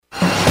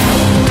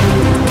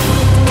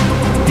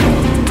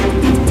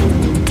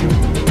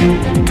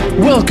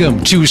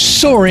Welcome to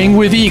Soaring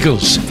with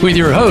Eagles with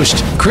your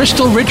host,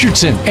 Crystal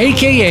Richardson,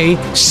 aka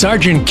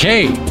Sergeant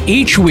K.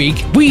 Each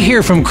week, we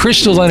hear from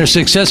Crystal and her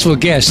successful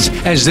guests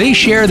as they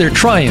share their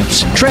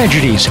triumphs,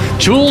 tragedies,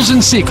 tools,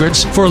 and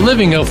secrets for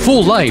living a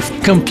full life,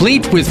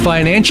 complete with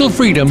financial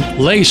freedom,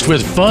 laced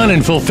with fun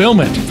and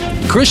fulfillment.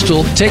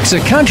 Crystal takes a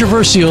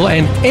controversial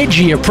and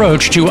edgy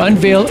approach to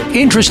unveil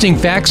interesting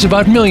facts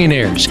about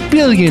millionaires,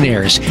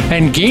 billionaires,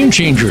 and game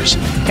changers,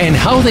 and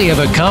how they have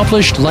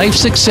accomplished life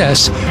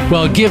success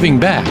while giving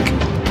back.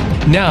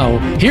 Now,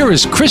 here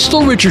is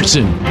Crystal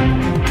Richardson.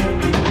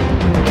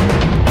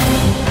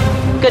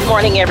 Good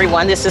morning,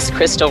 everyone. This is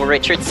Crystal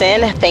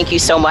Richardson. Thank you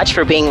so much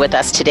for being with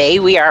us today.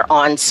 We are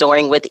on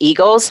Soaring with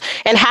Eagles,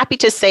 and happy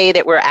to say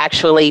that we're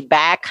actually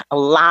back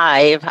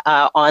live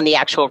on the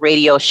actual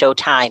radio show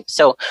time.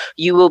 So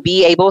you will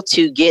be able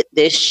to get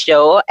this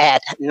show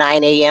at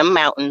 9 a.m.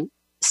 Mountain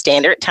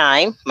Standard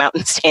Time,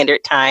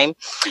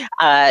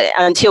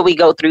 until we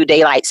go through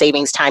daylight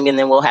savings time, and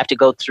then we'll have to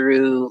go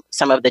through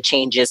some of the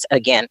changes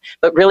again.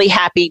 But really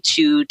happy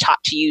to talk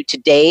to you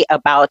today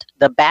about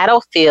the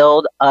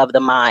battlefield of the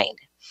mind.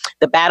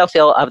 The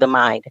battlefield of the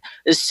mind.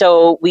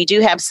 So we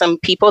do have some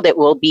people that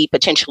will be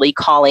potentially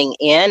calling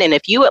in. And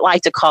if you would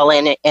like to call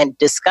in and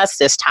discuss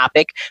this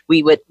topic,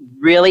 we would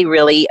really,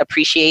 really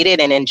appreciate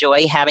it and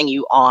enjoy having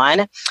you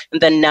on.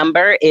 The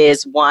number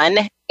is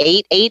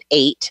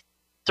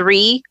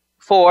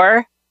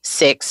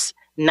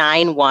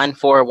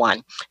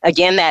 1-888-346-9141.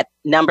 Again, that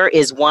number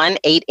is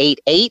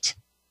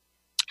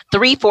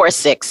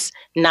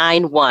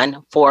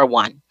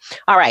 1-888-346-9141.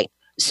 All right.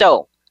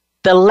 So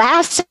the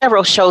last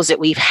several shows that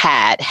we've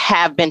had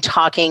have been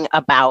talking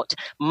about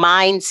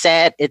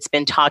mindset. It's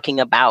been talking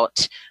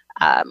about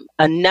a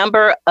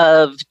number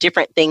of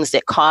different things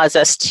that cause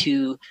us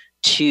to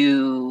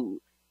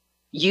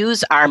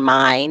use our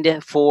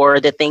mind for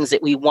the things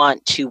that we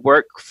want to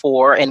work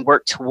for and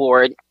work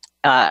toward,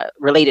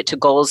 related to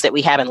goals that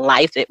we have in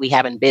life, that we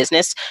have in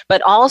business,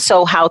 but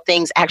also how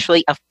things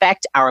actually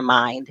affect our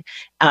mind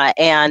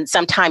and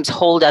sometimes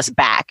hold us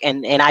back.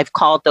 And I've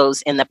called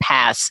those in the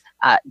past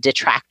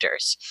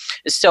detractors.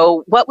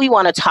 So what we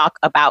want to talk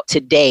about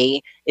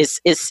today is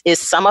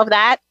some of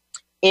that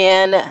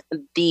in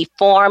the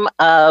form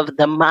of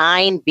the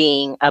mind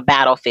being a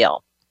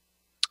battlefield.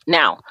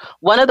 Now,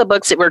 one of the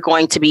books that we're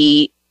going to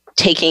be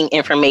taking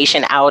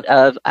information out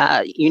of,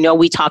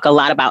 we talk a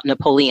lot about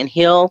Napoleon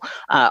Hill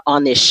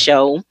on this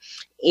show,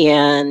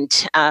 and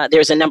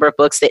there's a number of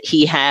books that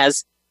he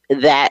has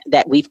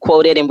that we've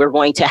quoted, and we're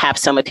going to have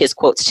some of his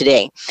quotes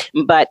today.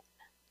 But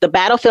The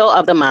Battlefield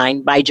of the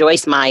Mind by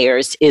Joyce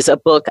Myers is a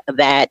book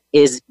that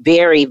is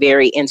very,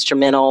 very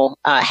instrumental,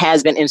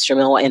 has been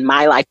instrumental in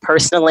my life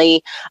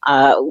personally,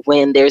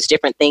 when there's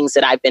different things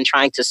that I've been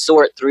trying to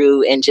sort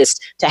through and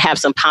just to have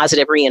some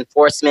positive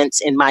reinforcements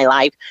in my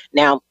life.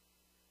 Now,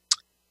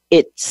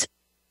 it's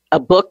a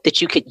book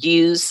that you could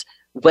use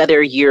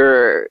whether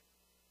you're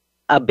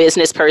a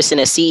business person,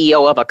 a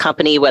CEO of a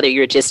company, whether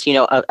you're just,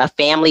 a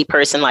family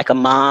person like a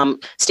mom,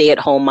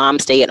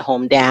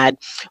 stay-at-home dad,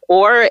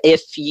 or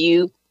if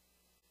you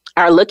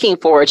are looking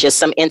for just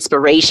some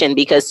inspiration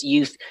because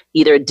you've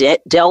either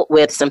dealt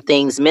with some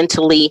things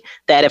mentally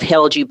that have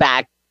held you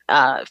back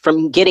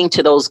from getting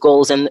to those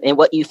goals and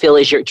what you feel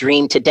is your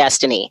dream to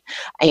destiny.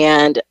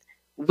 And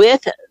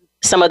with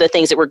some of the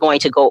things that we're going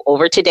to go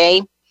over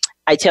today,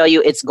 I tell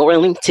you, it's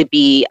going to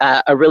be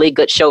a really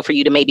good show for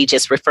you to maybe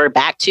just refer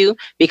back to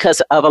because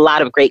of a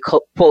lot of great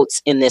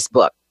quotes in this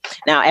book.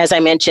 Now, as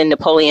I mentioned,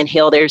 Napoleon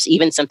Hill, there's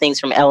even some things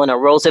from Eleanor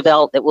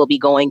Roosevelt that we'll be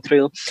going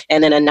through.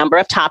 And then a number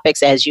of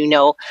topics. As you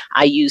know,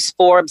 I use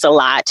Forbes a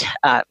lot,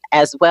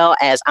 as well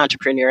as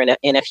Entrepreneur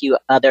and a few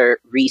other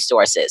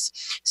resources.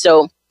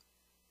 So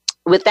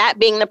with that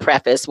being the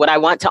preface, what I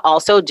want to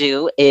also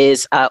do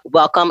is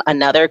welcome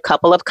another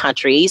couple of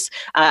countries.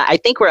 I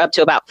think we're up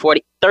to about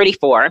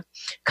 34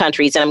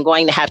 countries, and I'm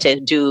going to have to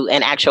do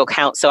an actual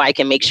count so I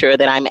can make sure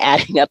that I'm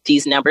adding up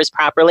these numbers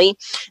properly.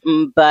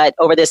 But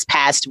over this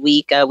past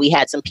week, we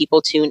had some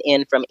people tune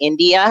in from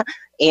India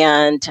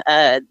and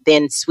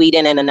then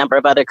Sweden and a number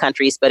of other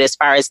countries. But as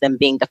far as them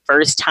being the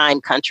first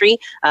time country,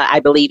 I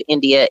believe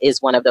India is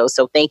one of those.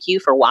 So thank you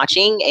for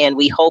watching. And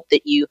we hope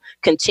that you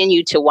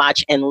continue to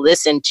watch and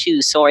listen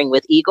to Soaring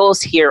with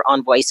Eagles here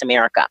on Voice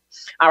America.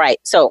 All right.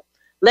 So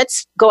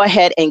let's go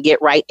ahead and get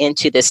right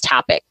into this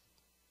topic.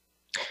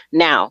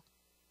 Now,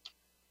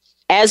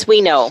 as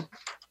we know,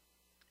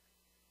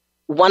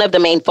 one of the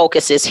main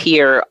focuses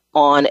here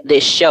on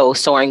this show,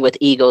 Soaring with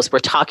Eagles, we're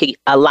talking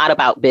a lot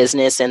about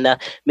business and the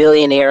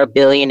millionaire,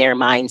 billionaire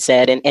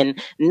mindset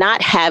and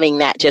not having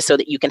that just so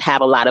that you can have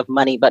a lot of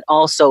money, but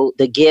also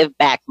the give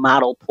back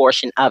model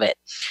portion of it.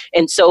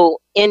 And so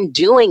in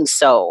doing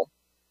so,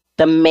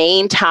 the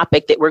main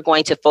topic that we're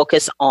going to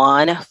focus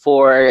on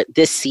for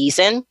this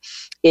season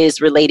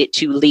is related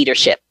to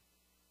leadership.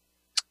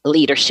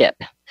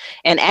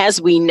 And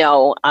as we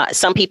know,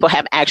 some people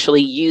have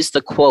actually used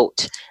the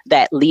quote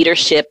that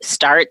leadership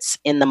starts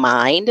in the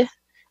mind.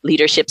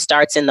 Leadership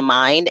starts in the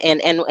mind.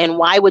 And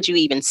why would you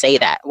even say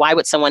that? Why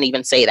would someone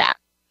even say that?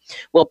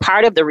 Well,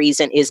 part of the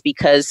reason is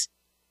because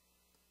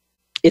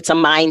It's a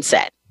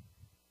mindset.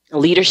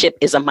 Leadership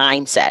is a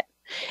mindset.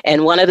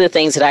 And one of the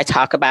things that I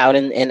talk about,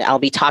 and I'll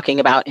be talking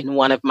about in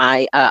one of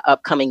my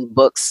upcoming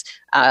books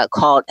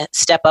called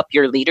Step Up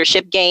Your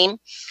Leadership Game,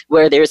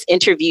 where there's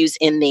interviews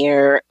in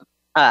there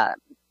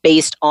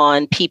based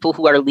on people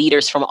who are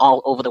leaders from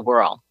all over the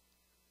world,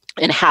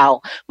 and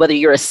how, whether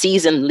you're a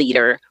seasoned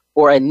leader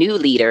or a new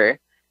leader,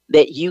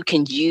 that you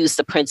can use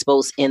the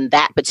principles in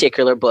that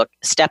particular book,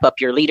 Step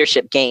Up Your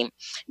Leadership Game,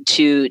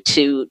 to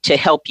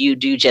help you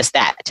do just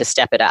that, to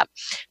step it up.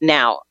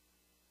 Now,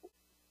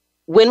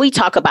 when we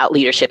talk about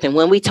leadership and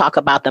when we talk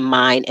about the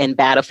mind and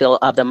battlefield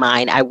of the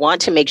mind, I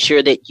want to make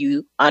sure that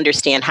you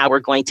understand how we're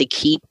going to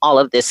keep all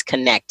of this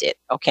connected,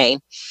 okay?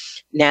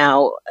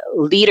 Now,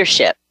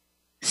 leadership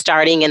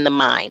starting in the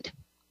mind.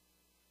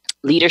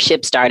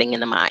 Leadership starting in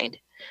the mind.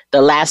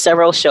 The last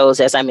several shows,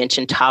 as I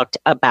mentioned, talked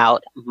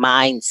about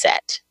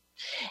mindset.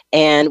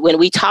 And when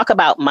we talk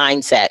about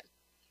mindset,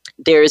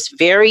 there's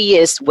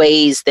various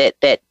ways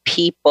that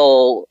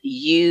people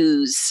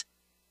use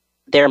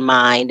their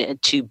mind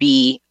to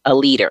be a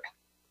leader.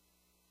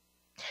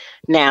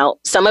 Now,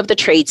 some of the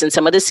traits and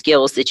some of the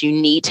skills that you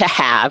need to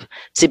have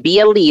to be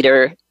a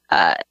leader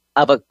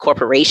of a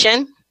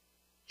corporation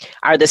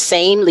are the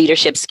same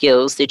leadership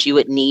skills that you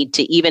would need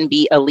to even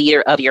be a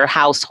leader of your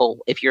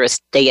household if you're a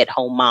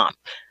stay-at-home mom.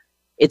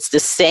 It's the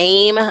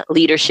same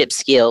leadership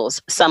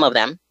skills, some of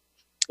them,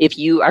 if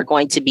you are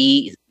going to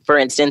be, for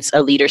instance,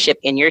 a leadership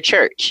in your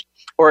church,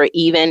 or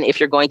even if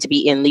you're going to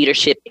be in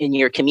leadership in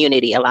your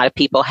community. A lot of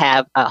people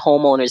have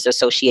homeowners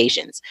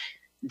associations.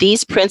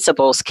 These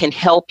principles can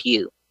help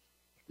you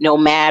no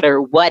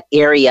matter what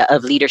area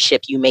of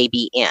leadership you may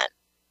be in.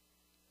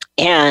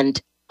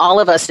 And all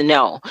of us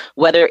know,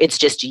 whether it's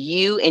just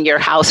you in your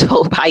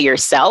household by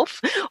yourself,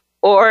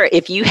 or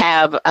if you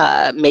have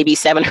maybe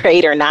 7 or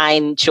 8 or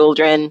 9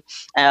 children,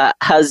 a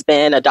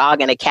husband, a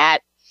dog, and a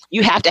cat,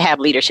 you have to have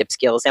leadership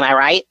skills. Am I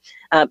right?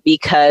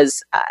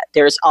 Because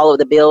there's all of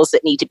the bills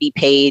that need to be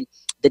paid.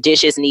 The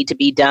dishes need to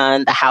be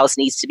done. The house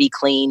needs to be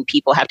cleaned.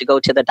 People have to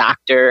go to the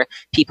doctor.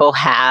 People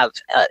have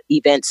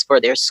events for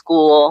their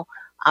school.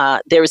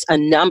 There's a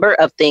number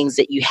of things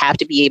that you have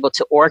to be able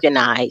to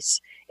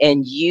organize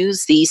and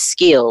use these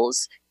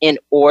skills in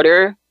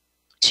order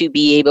to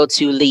be able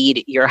to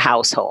lead your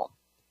household.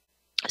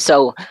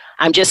 So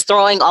I'm just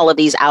throwing all of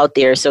these out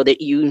there so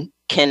that you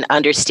can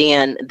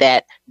understand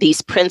that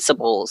these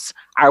principles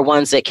are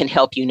ones that can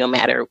help you no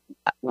matter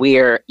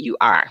where you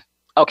are.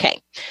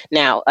 Okay,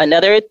 now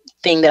another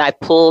thing that I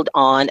pulled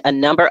on a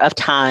number of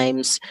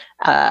times,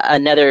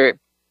 another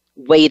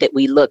way that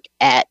we look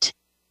at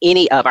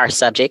any of our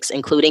subjects,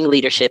 including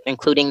leadership,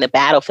 including the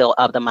battlefield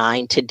of the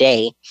mind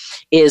today,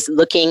 is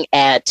looking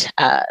at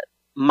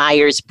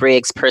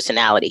Myers-Briggs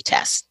personality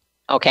test.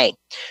 Okay,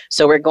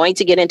 so we're going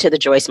to get into the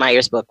Joyce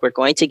Myers book. We're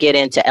going to get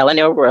into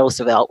Eleanor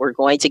Roosevelt. We're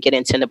going to get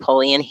into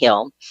Napoleon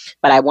Hill.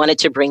 But I wanted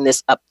to bring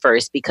this up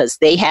first because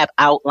they have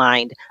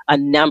outlined a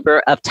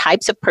number of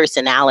types of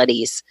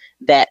personalities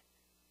that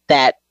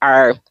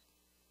are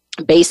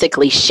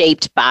basically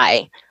shaped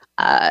by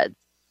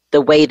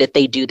the way that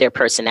they do their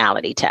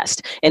personality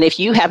test. And if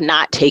you have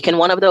not taken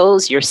one of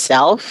those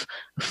yourself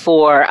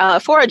for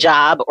a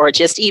job or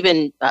just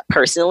even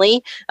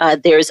personally,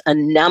 there's a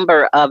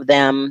number of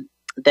them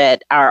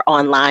that are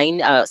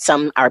online.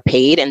 Some are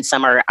paid and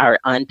some are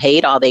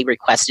unpaid. All they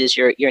request is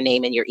your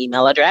name and your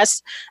email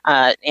address.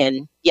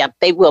 And yeah,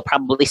 they will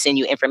probably send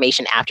you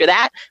information after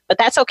that, but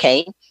that's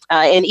okay.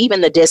 And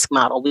even the DISC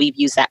model, we've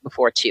used that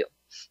before too.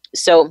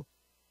 So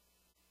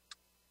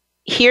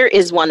here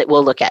is one that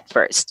we'll look at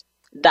first.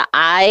 The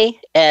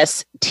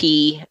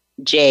ISTJ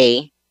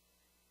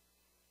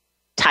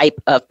type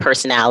of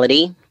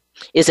personality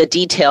is a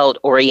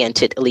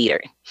detailed-oriented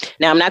leader.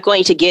 Now, I'm not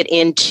going to get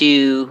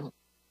into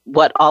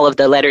what all of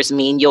the letters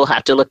mean. You'll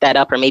have to look that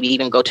up or maybe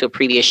even go to a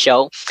previous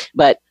show.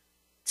 But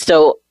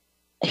so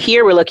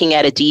here we're looking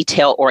at a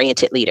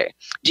detail-oriented leader.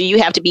 Do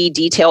you have to be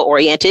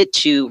detail-oriented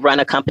to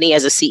run a company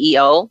as a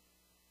CEO?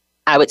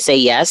 I would say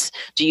yes.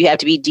 Do you have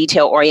to be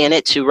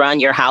detail-oriented to run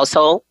your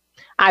household?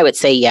 I would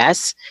say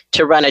yes.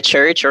 To run a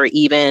church or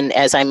even,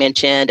 as I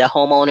mentioned, a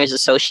homeowners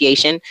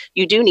association,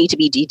 you do need to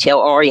be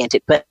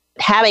detail-oriented. But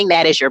having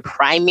that as your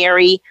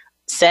primary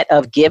set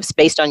of gifts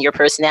based on your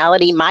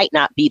personality might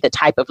not be the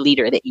type of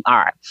leader that you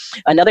are.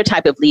 Another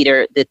type of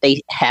leader that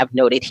they have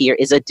noted here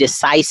is a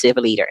decisive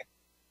leader.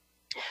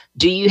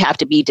 Do you have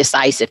to be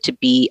decisive to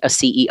be a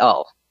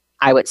CEO?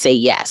 I would say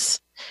yes.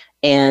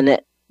 And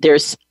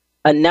there's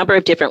a number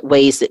of different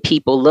ways that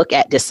people look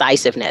at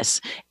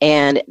decisiveness.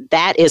 And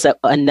that is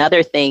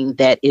another thing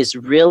that is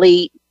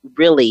really,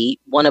 really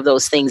one of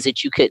those things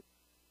that you could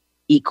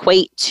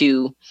equate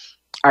to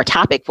our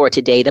topic for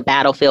today, the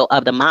battlefield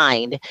of the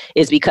mind,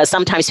 is because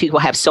sometimes people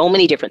have so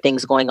many different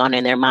things going on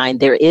in their mind.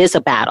 There is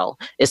a battle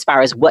as far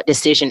as what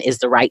decision is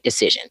the right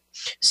decision.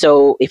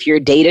 So if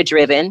you're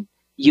data-driven,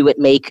 you would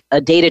make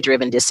a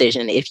data-driven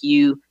decision. If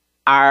you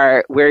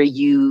are where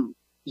you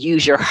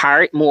use your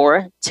heart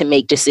more to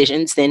make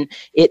decisions, then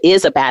it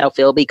is a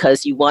battlefield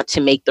because you want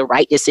to make the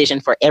right decision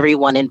for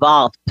everyone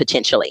involved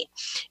potentially.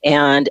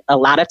 And a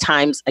lot of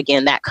times,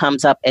 again, that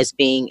comes up as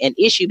being an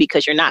issue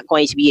because you're not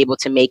going to be able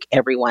to make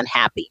everyone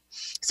happy.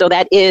 So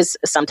that is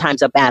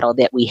sometimes a battle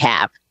that we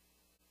have.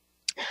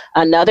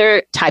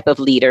 Another type of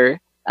leader,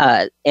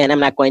 and I'm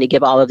not going to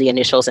give all of the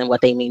initials and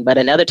what they mean, but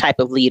another type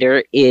of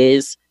leader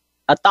is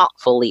a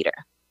thoughtful leader.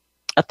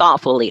 A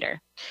thoughtful leader.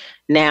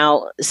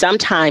 Now,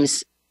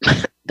 sometimes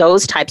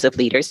those types of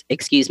leaders,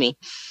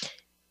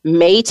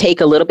 may take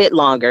a little bit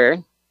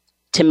longer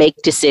to make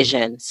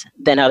decisions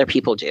than other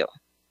people do.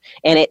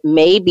 And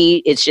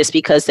it's just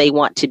because they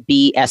want to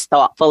be as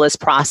thoughtful as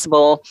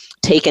possible,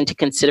 take into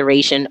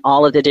consideration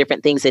all of the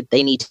different things that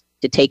they need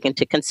to take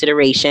into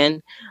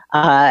consideration.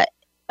 But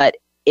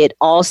it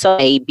also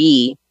may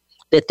be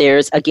that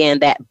there's, again,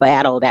 that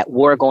battle, that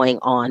war going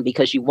on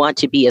because you want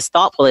to be as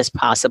thoughtful as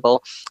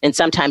possible. And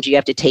sometimes you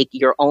have to take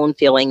your own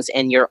feelings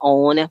and your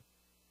own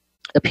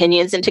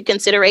opinions into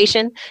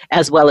consideration,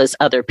 as well as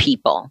other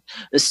people.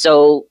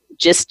 So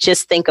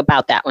just think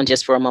about that one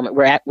just for a moment.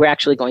 We're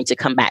actually going to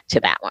come back to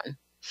that one.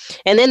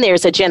 And then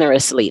there's a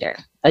generous leader.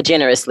 A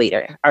generous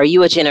leader. Are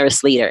you a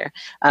generous leader?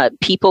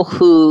 People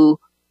who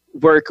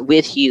work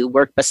with you,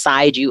 work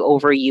beside you,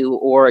 over you,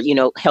 or,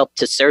 help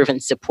to serve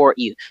and support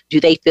you?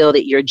 Do they feel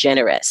that you're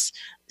generous?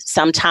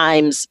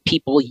 Sometimes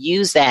people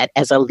use that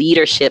as a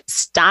leadership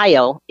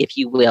style, if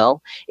you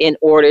will, in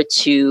order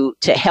to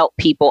help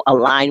people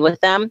align with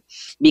them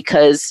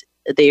because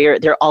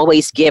they're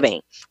always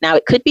giving. Now,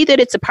 it could be that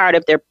it's a part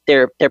of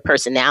their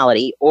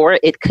personality, or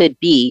it could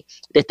be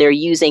that they're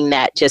using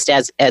that just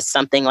as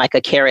something like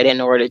a carrot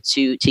in order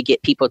to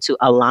get people to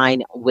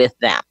align with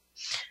them.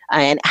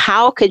 And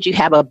how could you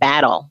have a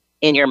battle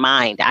in your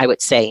mind, I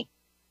would say,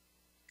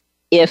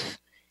 if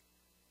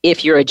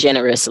you're a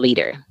generous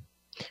leader?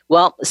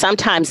 Well,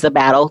 sometimes the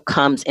battle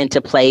comes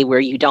into play where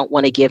you don't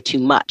want to give too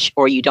much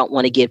or you don't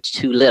want to give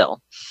too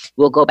little.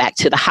 We'll go back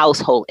to the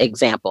household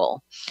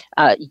example.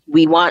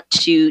 We want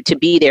to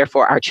be there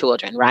for our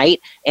children, right?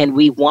 And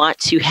we want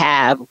to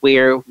have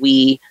where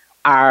we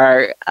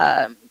are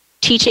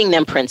teaching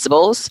them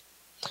principles.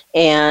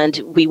 And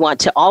we want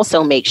to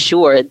also make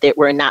sure that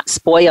we're not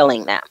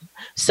spoiling them.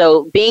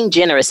 So being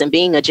generous and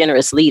being a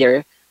generous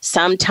leader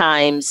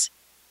sometimes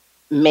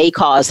may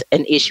cause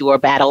an issue or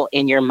battle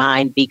in your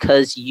mind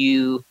because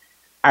you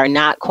are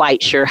not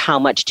quite sure how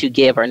much to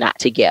give or not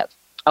to give.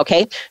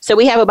 Okay, so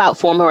we have about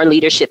 4 more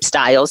leadership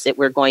styles that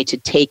we're going to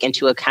take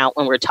into account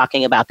when we're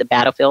talking about the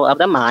battlefield of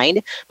the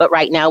mind. But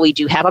right now we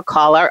do have a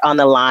caller on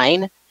the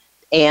line.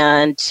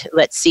 And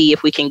let's see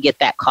if we can get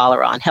that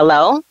caller on.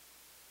 Hello?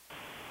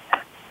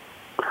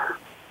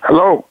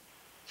 Hello.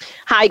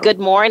 Hi, good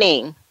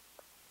morning.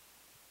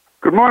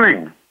 Good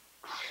morning.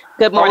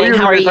 Good morning.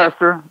 How are you?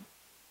 Pastor?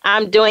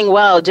 I'm doing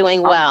well,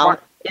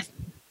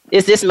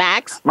 Is this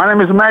Max? My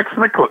name is Max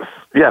Nicholas.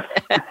 Yes.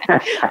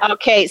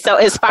 Okay, so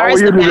as far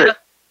as the battle,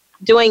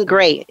 doing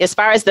great. As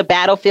far as the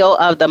battlefield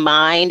of the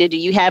mind, do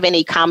you have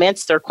any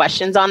comments or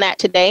questions on that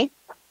today?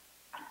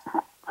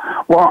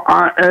 Well,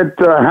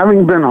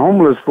 having been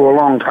homeless for a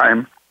long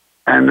time,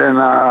 and then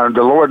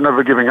the Lord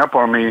never giving up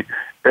on me,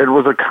 it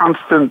was a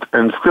constant,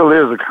 and still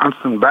is a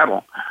constant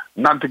battle,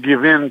 not to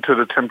give in to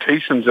the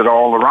temptations that are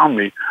all around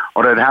me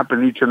or that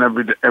happen each and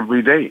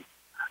every day.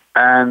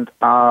 And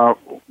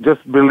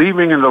just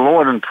believing in the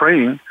Lord and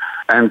praying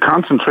and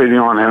concentrating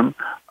on Him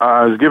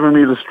has given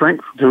me the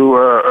strength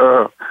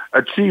to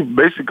achieve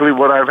basically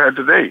what I've had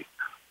today.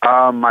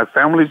 My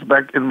family's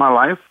back in my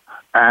life,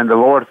 and the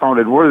Lord found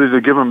it worthy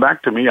to give them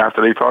back to me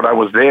after they thought I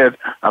was dead,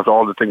 after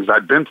all the things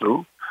I'd been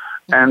through.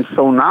 And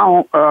so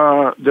now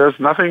there's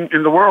nothing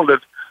in the world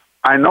that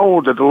I know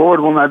that the Lord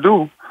will not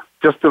do,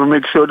 just to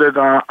make sure that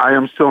I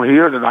am still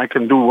here, that I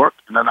can do work,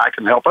 and that I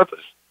can help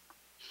others.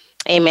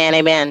 Amen,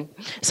 amen.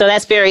 So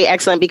that's very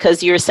excellent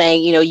because you're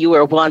saying, you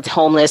were once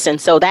homeless.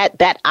 And so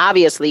that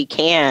obviously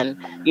can,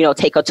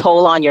 take a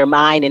toll on your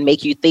mind and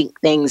make you think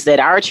things that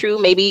are true,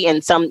 maybe,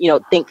 and some,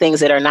 think things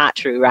that are not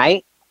true,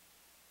 right?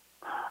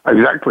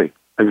 Exactly.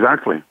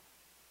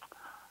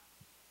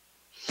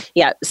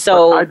 Yeah,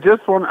 so... I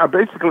just want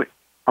to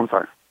I'm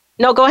sorry.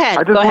 No, go ahead.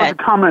 I just want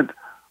to comment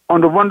on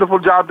the wonderful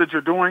job that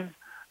you're doing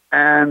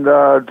and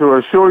to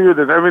assure you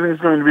that everything's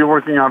going to be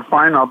working out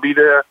fine. I'll be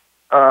there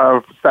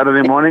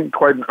Saturday morning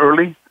quite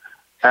early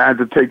and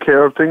to take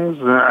care of things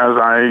as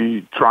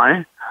I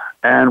try.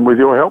 And with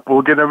your help,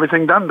 we'll get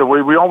everything done the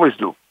way we always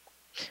do.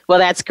 Well,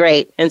 that's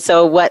great. And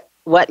so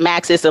what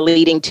Max is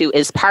alluding to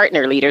is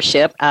partner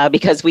leadership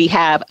because we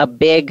have a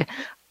big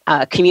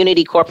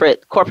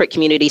corporate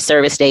community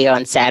service day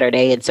on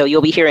Saturday. And so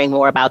you'll be hearing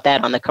more about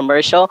that on the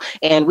commercial.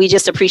 And we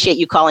just appreciate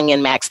you calling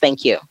in, Max.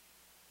 Thank you.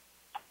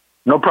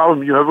 No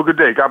problem. You have a good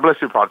day. God bless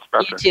you, Pastor.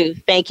 You too.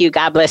 Thank you.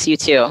 God bless you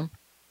too.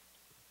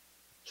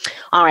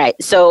 All right.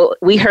 So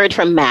we heard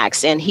from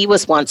Max, and he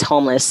was once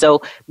homeless.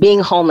 So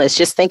being homeless,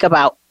 just think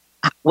about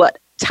what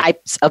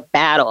types of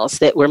battles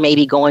that were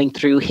maybe going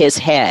through his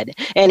head.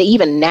 And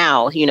even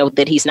now,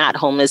 that he's not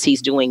homeless,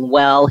 he's doing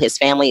well, his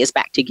family is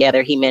back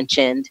together, he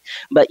mentioned,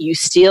 but you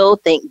still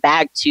think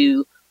back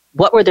to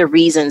what were the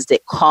reasons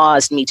that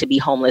caused me to be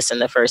homeless in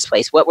the first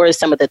place? What were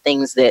some of the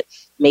things that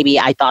maybe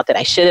I thought that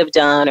I should have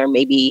done, or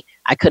maybe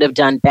I could have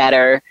done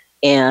better?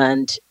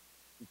 And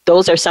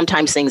those are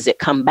sometimes things that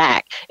come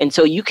back. And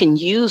so you can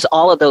use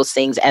all of those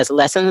things as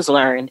lessons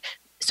learned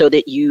so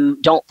that you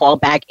don't fall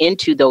back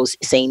into those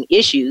same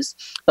issues,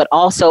 but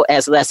also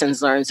as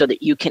lessons learned so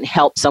that you can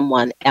help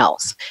someone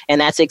else. And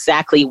that's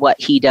exactly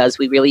what he does.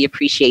 We really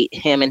appreciate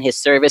him and his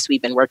service.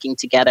 We've been working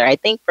together, I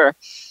think, for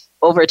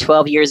over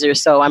 12 years or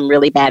so. I'm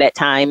really bad at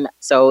time,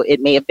 so it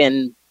may have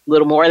been a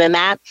little more than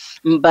that.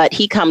 But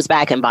he comes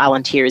back and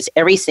volunteers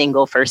every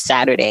single first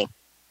Saturday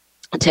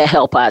to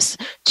help us,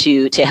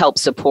 to help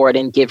support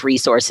and give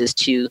resources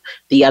to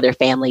the other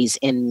families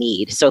in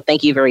need. So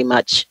thank you very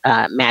much,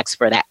 Max,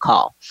 for that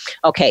call.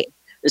 Okay,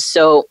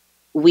 so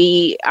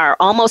we are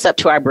almost up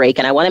to our break,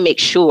 and I want to make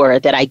sure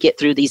that I get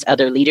through these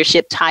other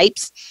leadership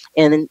types.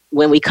 And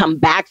when we come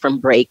back from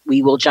break,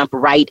 we will jump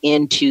right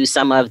into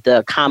some of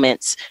the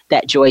comments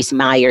that Joyce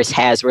Myers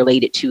has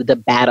related to the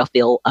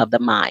battlefield of the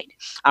mind.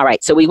 All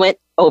right, so we went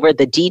over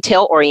the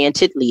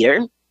detail-oriented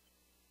leader,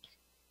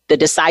 the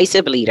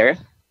decisive leader,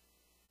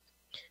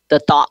 the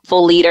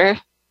thoughtful leader,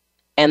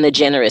 and the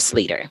generous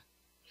leader.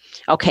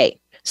 Okay,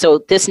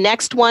 so this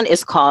next one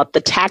is called the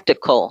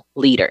tactical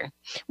leader.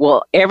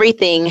 Well,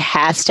 everything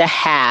has to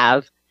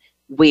have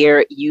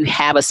where you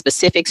have a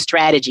specific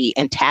strategy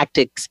and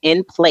tactics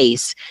in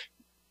place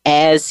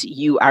as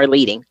you are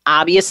leading.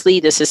 Obviously,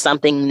 this is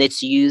something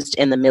that's used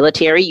in the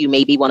military. You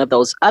may be one of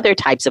those other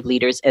types of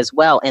leaders as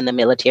well in the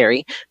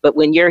military. But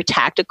when you're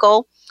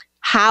tactical,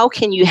 how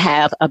can you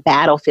have a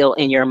battlefield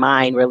in your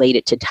mind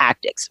related to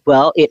tactics?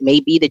 Well, it may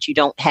be that you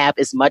don't have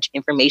as much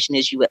information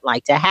as you would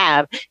like to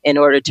have in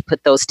order to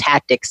put those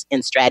tactics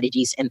and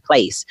strategies in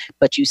place,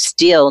 but you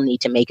still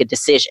need to make a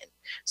decision.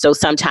 So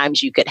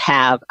sometimes you could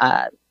have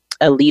a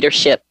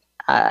leadership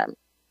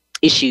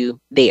issue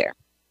there.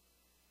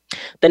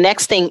 The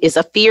next thing is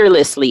a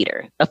fearless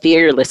leader,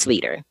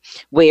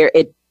 where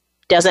it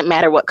doesn't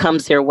matter what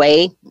comes their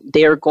way,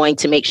 they're going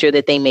to make sure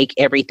that they make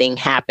everything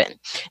happen.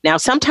 Now,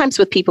 sometimes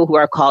with people who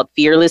are called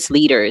fearless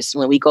leaders,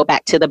 when we go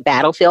back to the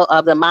battlefield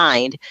of the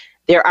mind,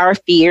 there are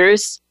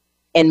fears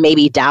and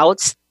maybe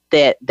doubts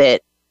that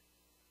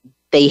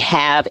they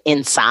have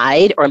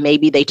inside, or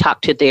maybe they talk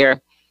to their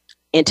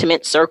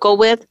intimate circle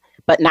with,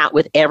 but not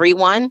with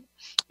everyone.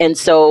 And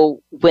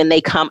so when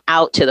they come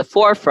out to the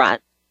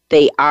forefront,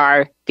 they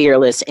are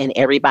fearless and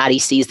everybody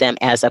sees them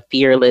as a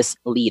fearless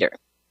leader.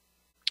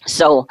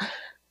 So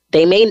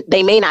they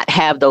may not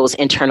have those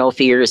internal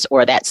fears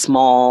or that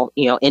small,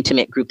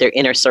 intimate group, their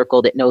inner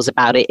circle that knows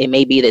about it. It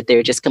may be that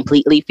they're just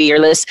completely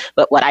fearless.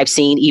 But what I've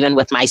seen, even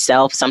with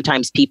myself,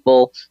 sometimes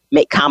people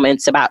make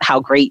comments about how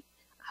great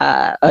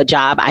a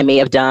job I may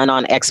have done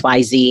on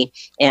XYZ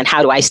and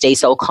how do I stay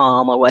so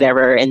calm or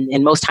whatever.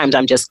 And most times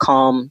I'm just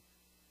calm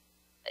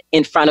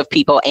in front of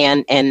people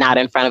and not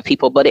in front of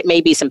people. But it may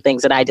be some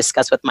things that I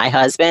discuss with my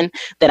husband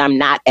that I'm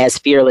not as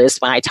fearless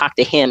when I talk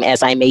to him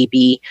as I may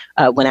be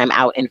when I'm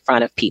out in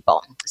front of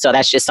people. So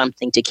that's just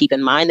something to keep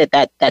in mind,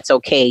 that's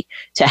okay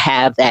to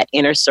have that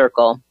inner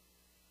circle,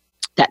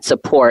 that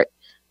support,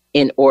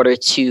 in order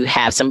to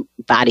have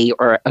somebody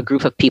or a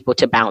group of people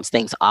to bounce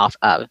things off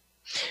of.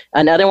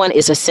 Another one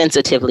is a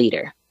sensitive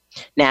leader.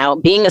 Now,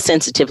 being a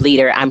sensitive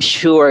leader, I'm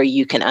sure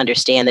you can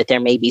understand that there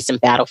may be some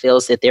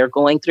battlefields that they're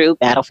going through,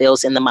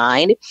 battlefields in the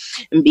mind,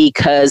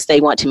 because they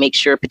want to make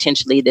sure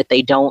potentially that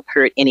they don't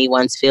hurt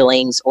anyone's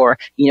feelings, or,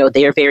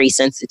 they're very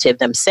sensitive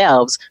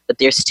themselves, but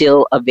they're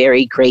still a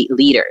very great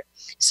leader.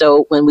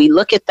 So when we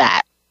look at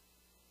that,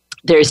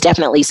 there's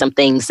definitely some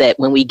things that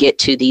when we get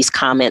to these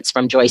comments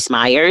from Joyce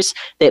Myers,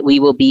 that we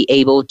will be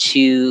able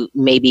to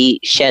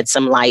maybe shed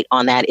some light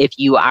on that if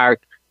you are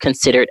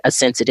considered a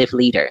sensitive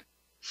leader.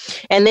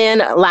 And then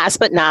last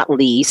but not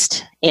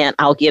least, and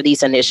I'll give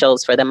these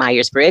initials for the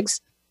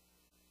Myers-Briggs,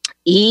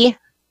 ESFP,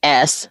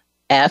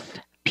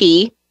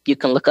 you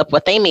can look up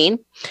what they mean,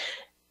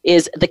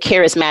 is the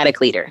charismatic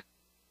leader.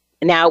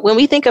 Now, when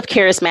we think of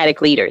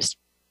charismatic leaders,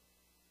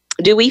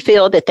 do we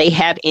feel that they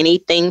have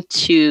anything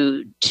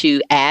to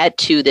add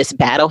to this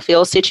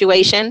battlefield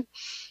situation?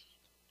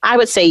 I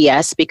would say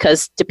yes,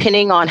 because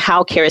depending on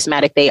how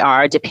charismatic they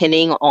are,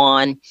 depending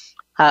on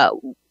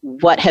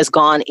what has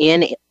gone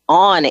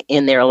on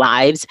in their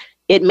lives,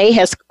 it may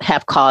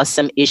have caused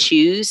some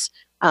issues,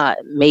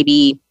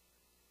 maybe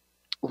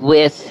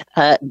with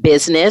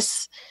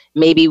business,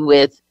 maybe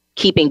with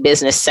keeping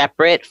business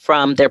separate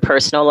from their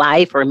personal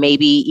life, or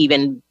maybe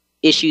even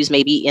issues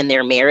maybe in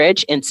their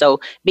marriage. And so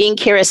being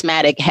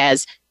charismatic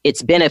has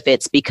its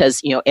benefits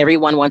because,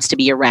 everyone wants to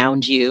be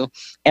around you.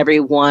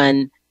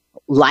 Everyone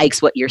likes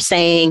what you're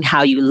saying,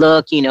 how you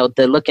look,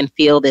 the look and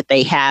feel that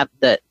they have,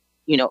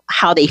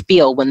 how they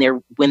feel when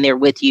they're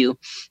with you.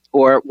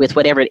 or with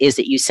whatever it is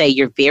that you say,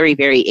 you're very,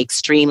 very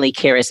extremely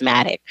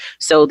charismatic.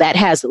 So that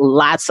has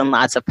lots and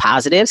lots of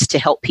positives to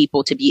help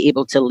people to be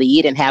able to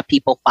lead and have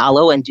people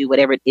follow and do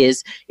whatever it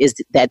is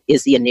that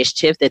is the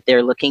initiative that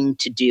they're looking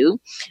to do.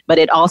 But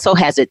it also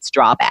has its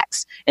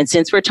drawbacks. And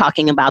since we're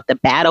talking about the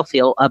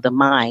battlefield of the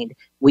mind,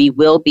 we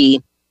will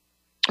be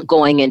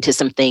going into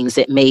some things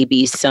that may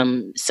be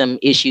some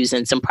issues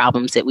and some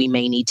problems that we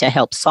may need to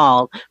help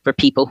solve for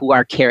people who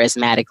are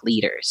charismatic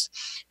leaders.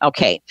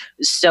 Okay,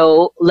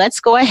 so let's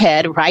go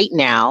ahead right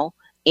now,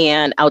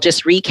 and I'll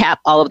just recap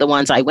all of the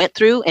ones I went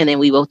through, and then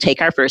we will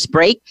take our first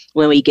break.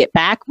 When we get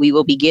back, we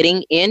will be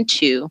getting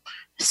into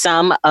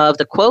some of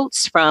the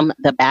quotes from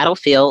the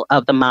battlefield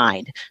of the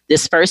mind.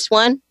 This first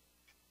one,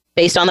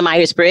 based on the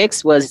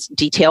Myers-Briggs, was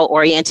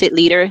detail-oriented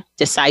leader,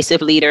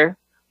 decisive leader,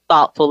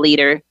 thoughtful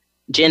leader,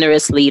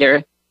 generous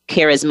leader,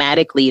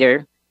 charismatic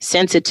leader,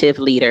 sensitive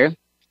leader,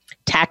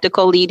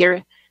 tactical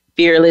leader,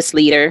 fearless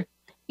leader.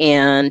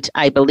 And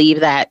I believe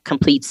that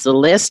completes the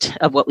list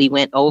of what we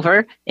went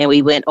over. And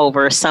we went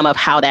over some of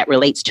how that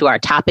relates to our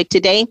topic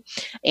today.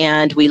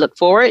 And we look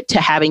forward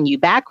to having you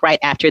back right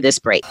after this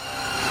break.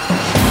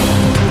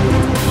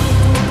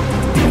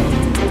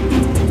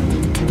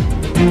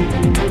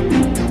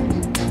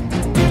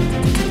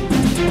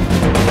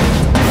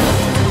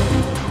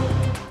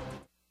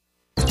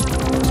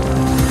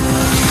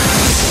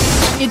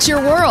 It's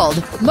your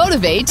world.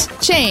 Motivate,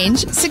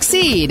 change,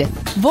 succeed.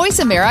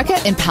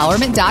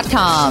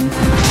 VoiceAmericaEmpowerment.com.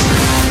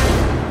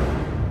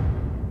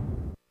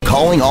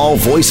 Calling all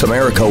Voice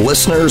America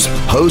listeners,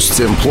 hosts,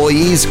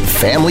 employees,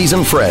 families,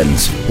 and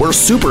friends. We're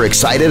super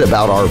excited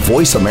about our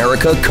Voice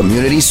America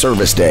Community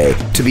Service Day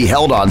to be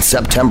held on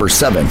September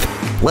 7th.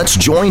 Let's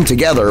join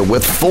together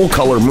with Full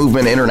Color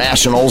Movement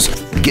International's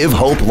Give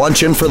Hope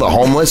Luncheon for the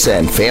Homeless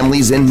and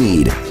Families in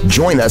Need.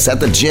 Join us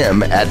at the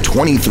gym at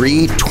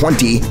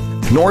 2320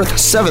 North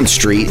 7th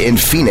Street in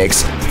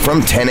Phoenix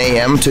from 10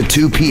 a.m. to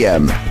 2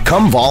 p.m.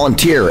 Come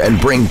volunteer and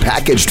bring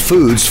packaged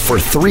foods for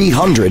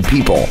 300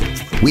 people.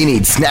 We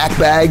need snack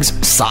bags,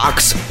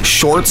 socks,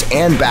 shorts,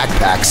 and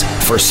backpacks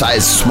for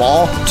size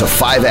small to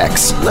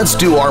 5X. Let's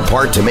do our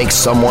part to make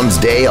someone's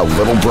day a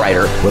little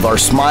brighter with our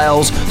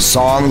smiles,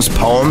 songs,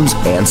 poems,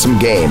 and some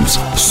games.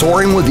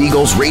 Soaring with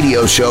Eagles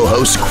radio show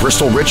host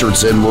Crystal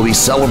Richardson will be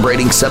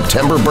celebrating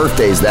September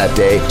birthdays that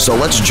day, so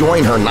let's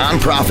join her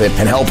nonprofit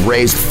and help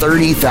raise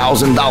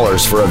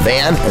 $30,000 for a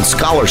van and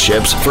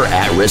scholarships for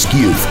at-risk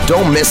youth.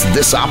 Don't miss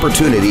this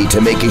opportunity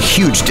to make a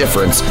huge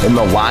difference in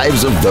the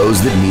lives of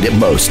those that need it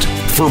most.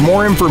 For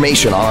more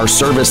information on our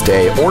service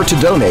day or to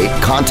donate,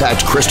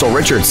 contact Crystal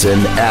Richardson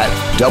at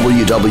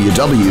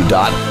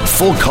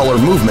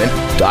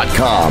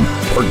www.fullcolormovement.com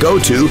or go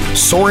to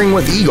Soaring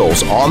with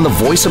Eagles on the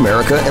Voice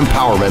America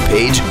Empowerment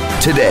page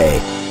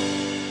today.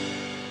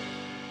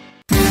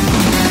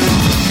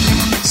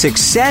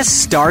 Success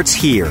starts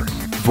here.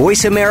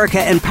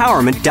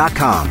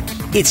 VoiceAmericaEmpowerment.com.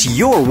 It's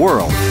your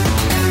world.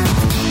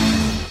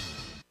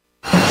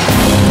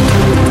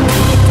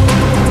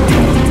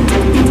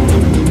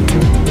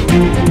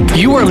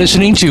 You are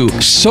listening to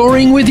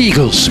Soaring with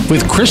Eagles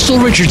with Crystal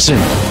Richardson.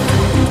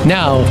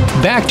 Now,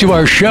 back to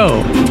our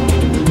show.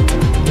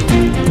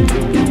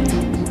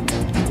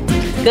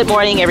 Good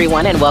morning,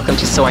 everyone, and welcome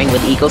to Soaring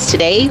with Eagles.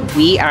 Today,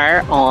 we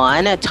are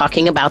on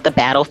talking about the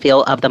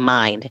battlefield of the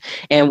mind.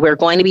 And we're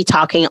going to be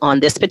talking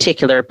on this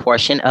particular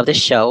portion of the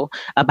show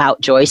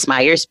about Joyce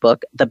Meyer's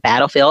book, The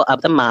Battlefield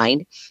of the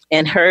Mind.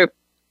 And her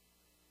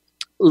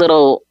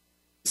little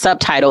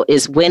subtitle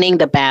is Winning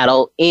the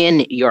Battle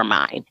in Your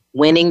Mind.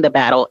 Winning the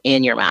Battle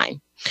in Your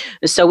Mind.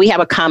 So we have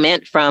a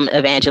comment from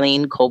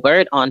Evangeline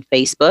Colbert on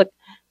Facebook.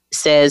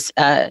 Says,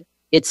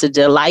 it's a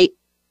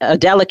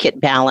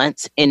delicate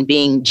balance in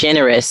being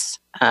generous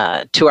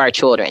to our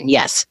children.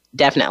 Yes,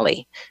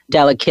 definitely.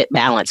 Delicate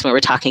balance when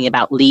we're talking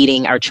about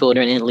leading our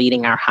children and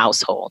leading our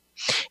household.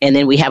 And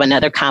then we have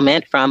another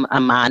comment from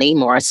Amani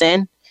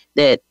Morrison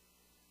that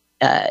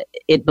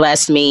it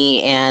blessed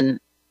me and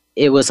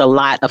it was a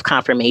lot of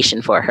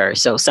confirmation for her.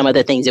 So some of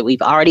the things that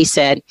we've already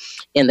said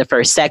in the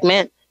first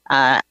segment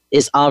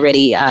is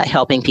already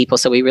helping people.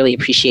 So we really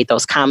appreciate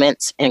those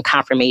comments and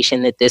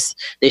confirmation that this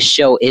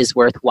show is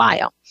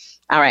worthwhile.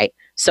 All right.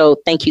 So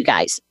thank you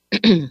guys.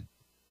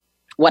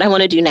 What I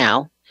want to do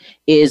now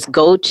is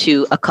go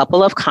to a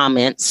couple of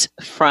comments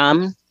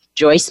from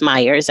Joyce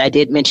Myers. I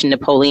did mention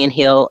Napoleon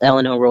Hill,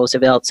 Eleanor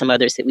Roosevelt, some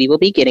others that we will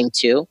be getting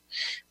to.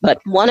 But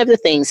one of the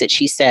things that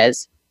she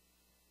says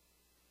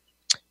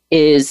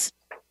is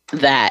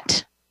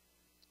that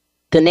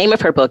the name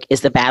of her book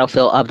is The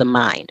Battlefield of the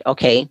Mind.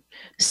 Okay.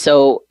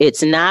 So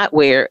it's not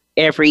where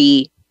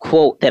every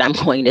quote that I'm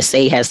going to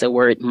say has the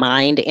word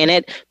mind in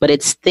it, but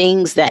it's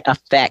things that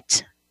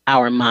affect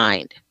our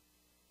mind.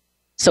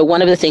 So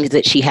one of the things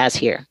that she has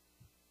here,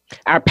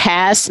 our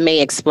past may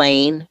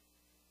explain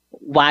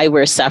why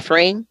we're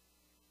suffering,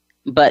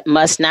 but we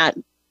must not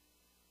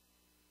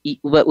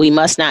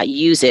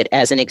use it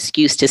as an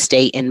excuse to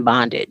stay in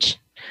bondage.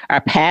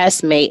 Our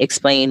past may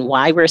explain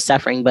why we're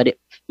suffering, but it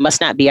must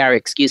not be our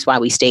excuse why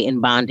we stay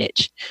in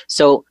bondage.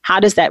 So how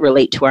does that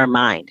relate to our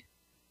mind?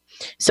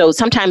 So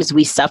sometimes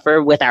we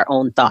suffer with our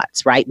own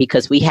thoughts, right?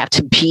 Because we have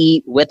to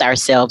be with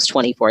ourselves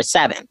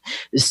 24/7.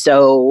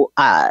 So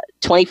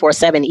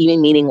 24/7,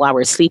 even meaning while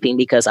we're sleeping,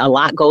 because a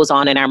lot goes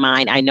on in our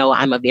mind. I know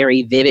I'm a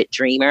very vivid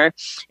dreamer.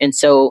 And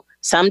so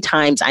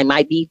sometimes I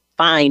might be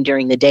fine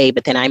during the day,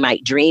 but then I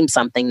might dream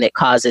something that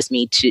causes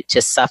me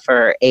to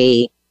suffer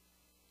a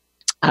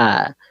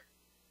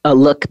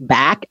look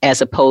back,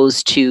 as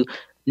opposed to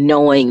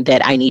knowing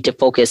that I need to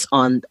focus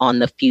on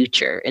the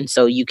future. And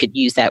so you could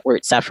use that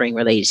word suffering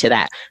related to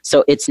that.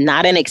 So it's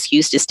not an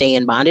excuse to stay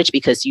in bondage,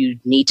 because you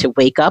need to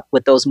wake up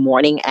with those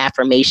morning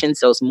affirmations,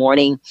 those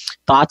morning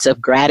thoughts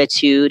of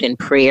gratitude and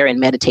prayer and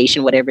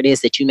meditation, whatever it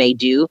is that you may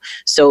do,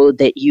 so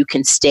that you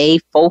can stay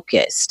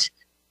focused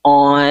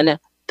on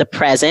the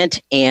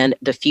present and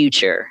the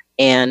future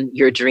and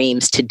your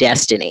dreams to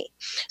destiny.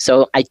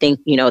 So I think,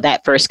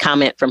 that first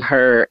comment from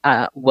her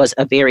was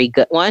a very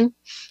good one,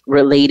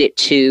 related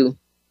to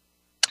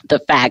the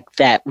fact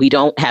that we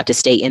don't have to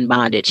stay in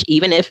bondage,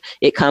 even if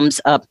it comes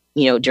up,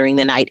 during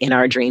the night in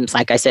our dreams.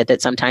 Like I said,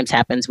 that sometimes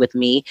happens with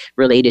me,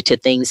 related to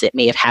things that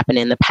may have happened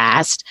in the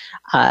past.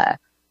 I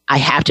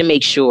have to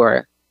make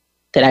sure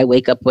that I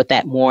wake up with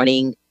that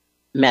morning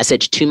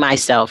message to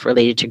myself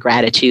related to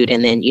gratitude,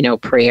 and then,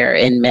 prayer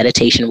and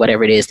meditation,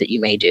 whatever it is that you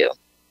may do.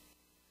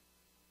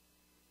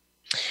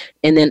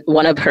 And then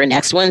one of her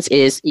next ones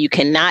is, you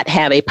cannot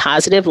have a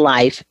positive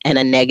life and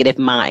a negative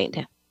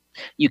mind.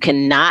 You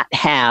cannot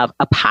have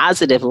a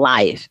positive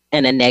life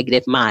and a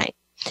negative mind.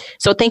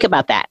 So think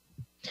about that.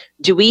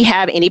 Do we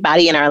have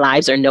anybody in our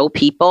lives, or know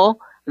people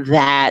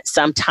that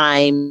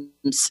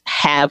sometimes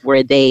have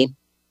where they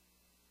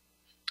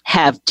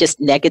have just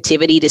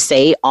negativity to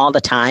say all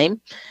the time?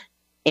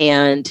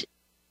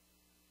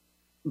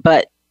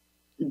 But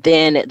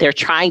then they're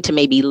trying to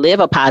maybe live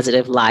a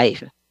positive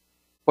life,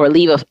 or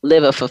live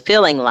a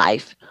fulfilling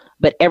life,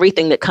 but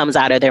everything that comes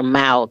out of their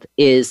mouth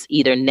is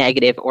either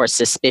negative or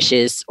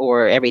suspicious,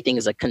 or everything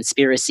is a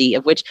conspiracy,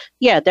 of which,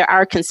 there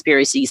are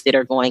conspiracies that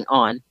are going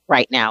on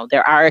right now.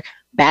 There are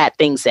bad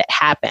things that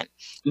happen,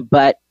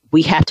 but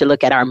we have to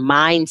look at our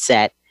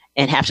mindset,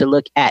 and have to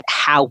look at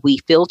how we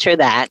filter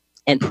that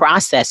and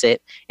process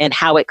it, and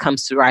how it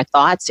comes through our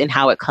thoughts, and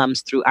how it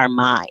comes through our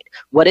mind.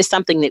 What is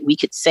something that we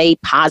could say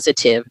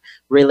positive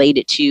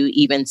related to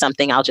even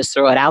something, I'll just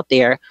throw it out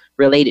there,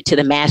 related to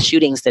the mass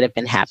shootings that have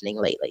been happening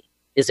lately?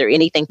 Is there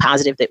anything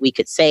positive that we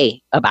could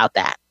say about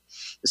that?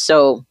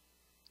 So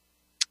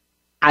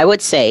I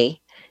would say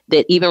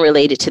that even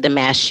related to the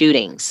mass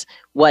shootings,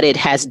 what it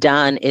has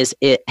done is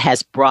it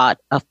has brought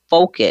a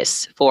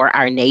focus for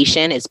our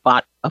nation. It's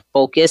brought a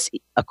focus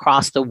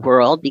across the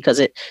world,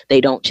 because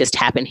they don't just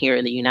happen here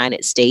in the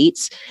United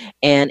States.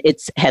 And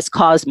it has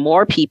caused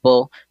more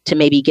people to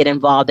maybe get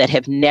involved that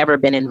have never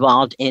been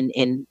involved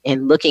in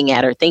looking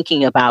at or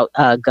thinking about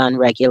gun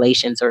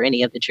regulations, or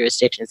any of the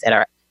jurisdictions that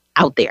are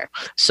out there.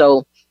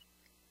 So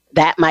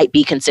that might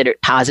be considered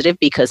positive,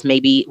 because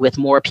maybe with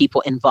more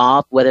people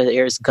involved, whether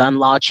there's gun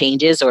law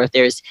changes, or if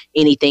there's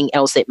anything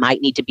else that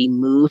might need to be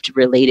moved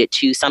related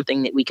to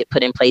something that we could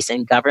put in place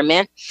in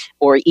government,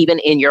 or even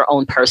in your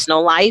own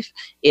personal life,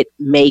 it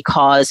may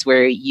cause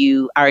where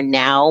you are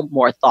now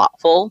more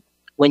thoughtful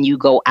when you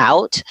go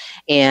out.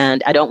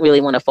 And I don't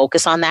really want to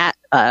focus on that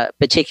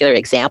particular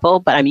example,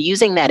 but I'm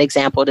using that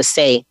example to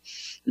say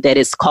that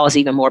it's caused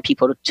even more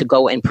people to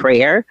go in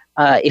prayer,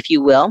 if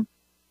you will.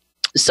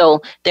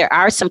 So there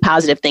are some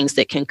positive things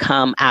that can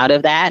come out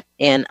of that.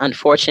 And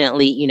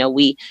unfortunately,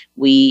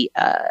 we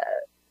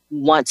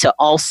want to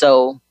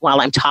also,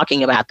 while I'm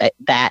talking about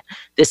that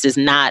this is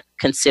not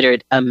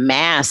considered a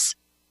mass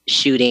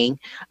shooting,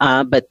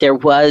 but there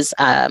was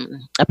a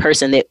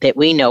person that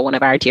we know, one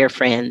of our dear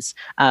friends,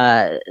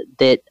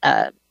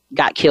 that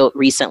got killed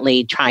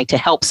recently trying to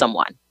help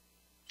someone.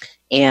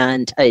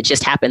 And it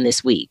just happened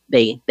this week.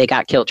 They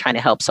got killed trying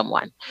to help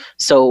someone.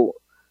 So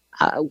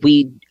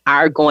we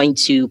are going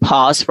to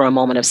pause for a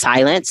moment of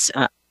silence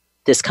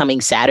this coming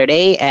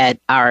Saturday at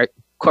our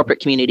Corporate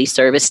Community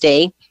Service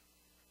Day,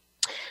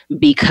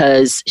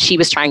 because she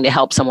was trying to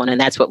help someone. And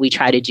that's what we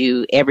try to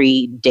do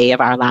every day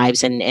of our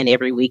lives, and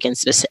every week, and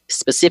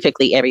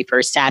specifically every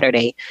first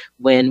Saturday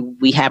when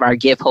we have our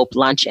Give Hope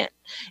Luncheon.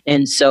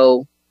 And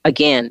so,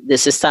 again,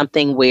 this is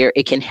something where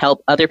it can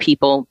help other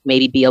people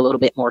maybe be a little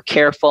bit more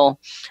careful.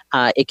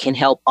 It can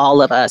help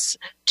all of us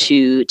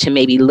to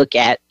maybe look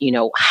at,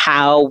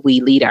 how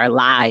we lead our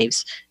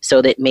lives,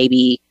 so that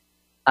maybe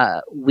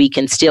we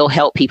can still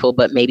help people,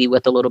 but maybe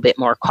with a little bit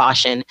more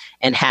caution,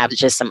 and have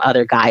just some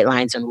other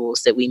guidelines and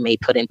rules that we may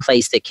put in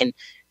place that can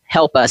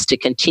help us to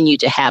continue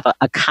to have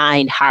a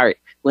kind heart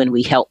when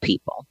we help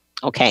people.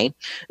 Okay.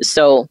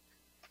 So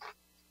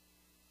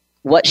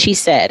what she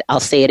said, I'll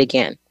say it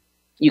again.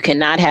 You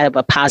cannot have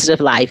a positive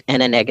life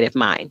and a negative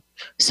mind.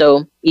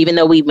 So even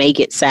though we may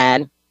get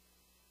sad,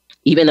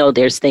 even though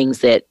there's things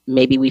that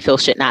maybe we feel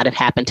should not have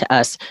happened to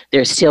us,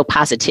 there's still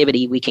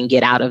positivity we can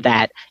get out of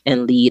that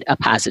and lead a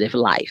positive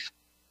life.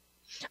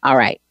 All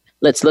right,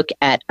 let's look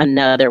at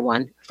another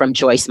one from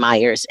Joyce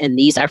Myers, and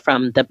these are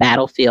from The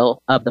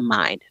Battlefield of the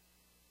Mind.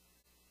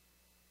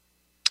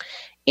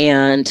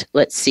 And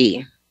let's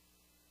see.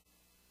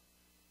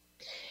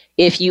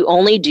 If you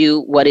only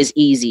do what is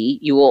easy,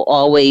 you will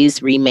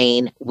always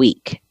remain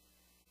weak.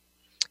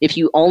 If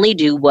you only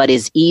do what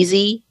is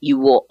easy, you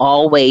will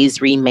always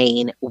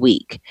remain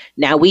weak.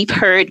 Now, we've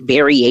heard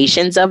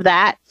variations of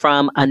that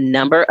from a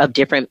number of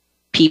different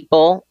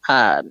people,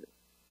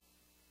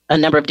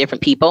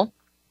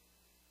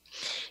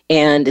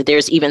 And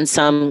there's even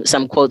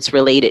some quotes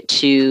related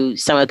to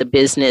some of the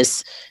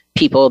business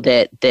people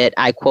that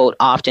I quote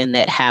often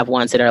that have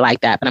ones that are like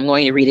that. But I'm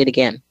going to read it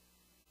again.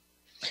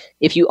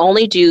 If you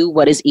only do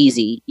what is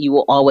easy, you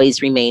will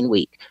always remain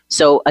weak.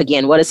 So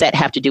again, what does that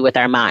have to do with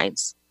our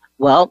minds?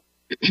 Well,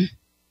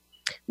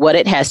 what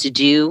it has to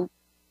do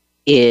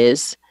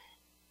is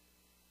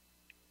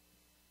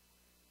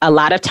a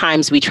lot of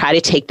times we try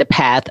to take the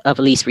path of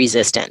least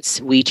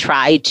resistance. We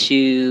try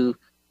to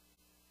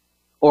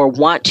or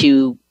want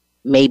to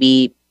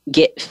maybe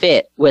get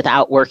fit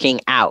without working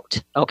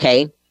out.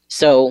 Okay.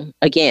 So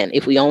again,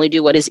 if we only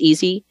do what is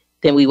easy,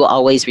 then we will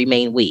always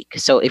remain weak.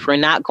 So if we're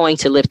not going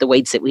to lift the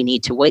weights that we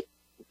need to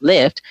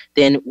lift,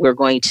 then we're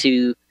going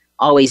to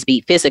always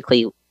be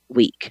physically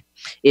weak.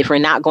 If we're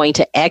not going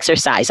to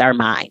exercise our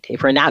mind,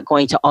 if we're not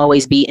going to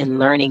always be in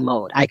learning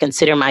mode, I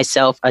consider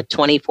myself a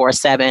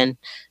 24/7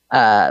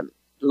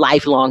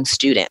 lifelong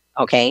student.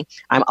 Okay.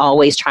 I'm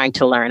always trying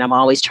to learn. I'm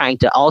always trying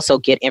to also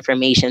get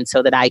information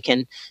so that I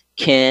can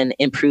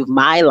improve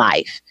my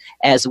life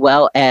as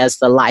well as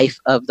the life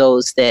of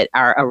those that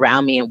are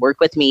around me and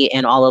work with me,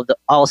 and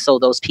also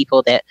those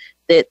people that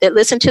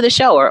listen to the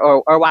show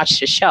or watch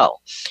the show.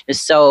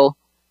 So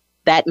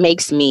that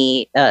makes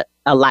me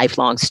a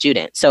lifelong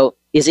student. So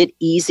is it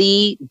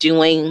easy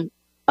doing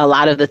a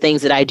lot of the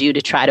things that I do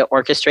to try to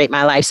orchestrate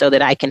my life so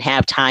that I can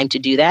have time to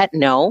do that?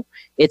 No,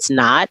 it's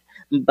not.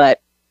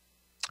 But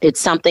it's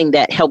something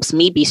that helps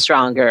me be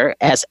stronger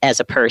as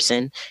a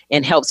person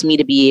and helps me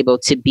to be able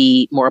to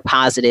be more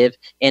positive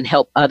and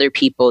help other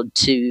people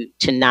to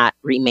not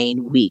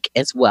remain weak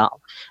as well.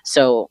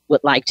 So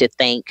would like to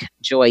thank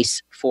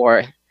Joyce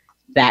for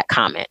that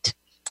comment.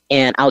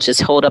 And I'll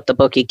just hold up the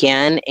book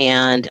again.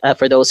 And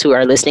for those who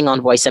are listening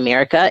on Voice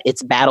America,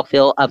 it's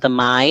Battlefield of the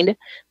Mind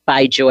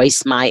by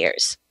Joyce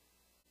Myers.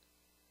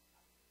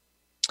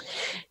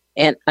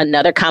 And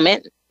another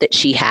comment that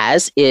she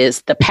has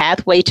is the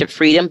pathway to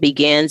freedom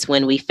begins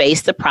when we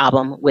face the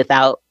problem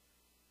without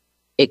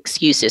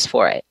excuses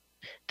for it.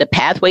 The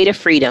pathway to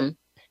freedom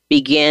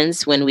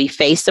begins when we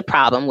face the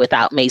problem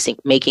without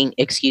making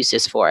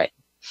excuses for it.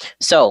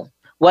 So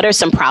what are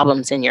some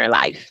problems in your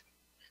life?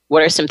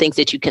 What are some things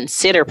that you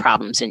consider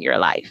problems in your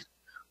life?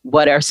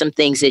 What are some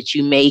things that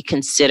you may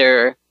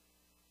consider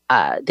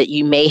that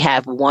you may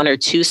have one or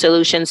two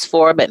solutions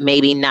for, but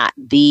maybe not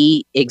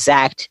the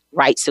exact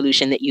right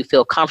solution that you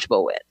feel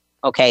comfortable with?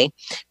 Okay,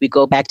 we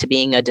go back to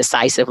being a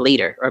decisive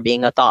leader or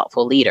being a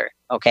thoughtful leader.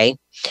 Okay,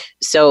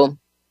 so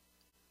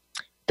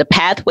the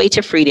pathway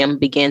to freedom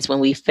begins when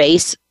we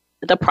face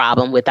the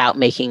problem without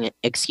making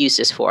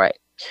excuses for it.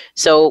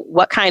 So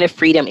what kind of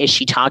freedom is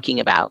she talking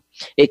about?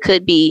 It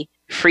could be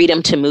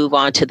freedom to move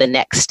on to the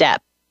next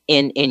step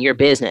in your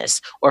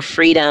business, or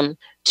freedom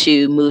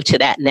to move to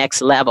that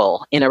next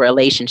level in a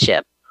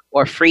relationship,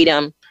 or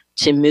freedom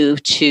to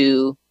move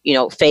to,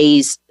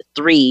 phase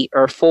 3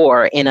 or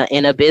 4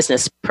 in a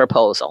business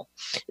proposal.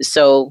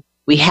 So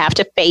we have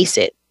to face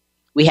it.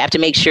 We have to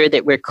make sure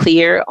that we're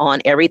clear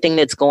on everything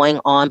that's going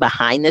on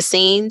behind the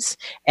scenes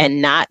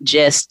and not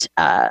just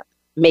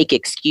make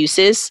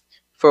excuses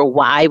for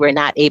why we're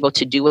not able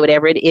to do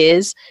whatever it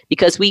is,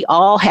 because we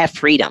all have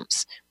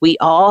freedoms. We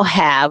all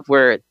have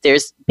where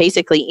there's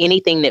basically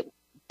anything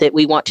that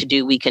we want to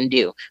do, we can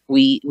do.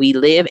 We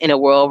live in a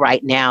world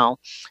right now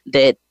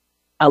that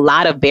a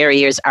lot of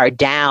barriers are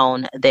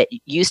down that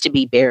used to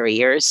be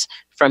barriers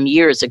from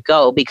years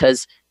ago,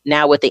 because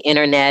now with the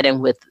internet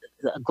and with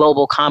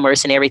global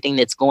commerce and everything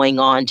that's going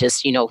on,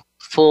 just,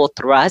 full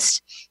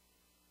thrust,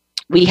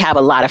 we have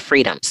a lot of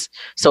freedoms.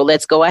 So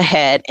let's go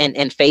ahead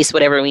and face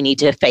whatever we need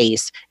to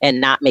face and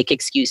not make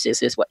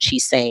excuses, is what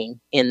she's saying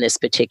in this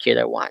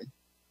particular one.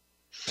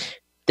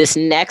 This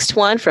next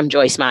one from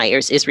Joyce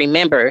Myers is,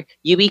 remember,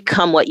 you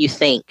become what you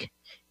think.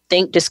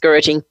 Think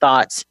discouraging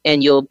thoughts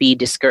and you'll be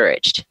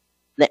discouraged.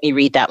 Let me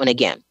read that one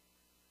again.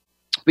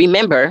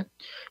 Remember,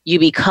 you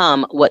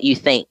become what you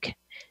think.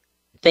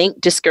 Think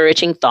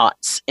discouraging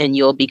thoughts and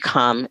you'll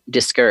become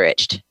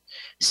discouraged.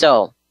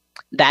 So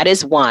that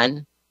is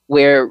one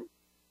where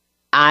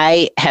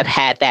I have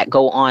had that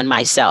go on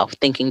myself,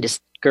 thinking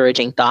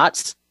discouraging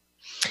thoughts.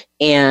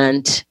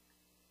 And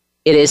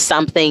it is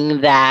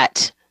something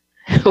that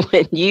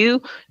when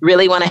you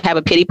really want to have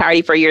a pity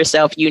party for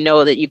yourself, you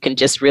know that you can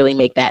just really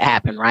make that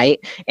happen, right?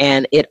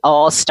 And it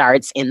all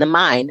starts in the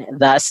mind.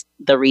 Thus,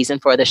 the reason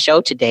for the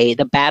show today,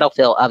 the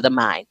battlefield of the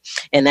mind.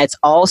 And that's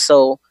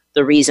also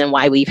the reason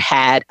why we've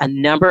had a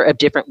number of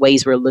different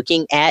ways we're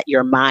looking at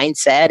your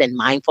mindset and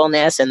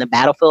mindfulness and the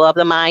battlefield of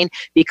the mind,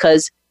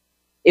 because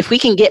if we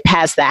can get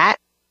past that,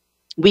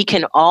 we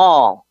can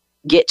all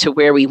get to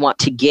where we want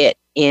to get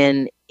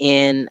in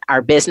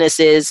our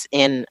businesses,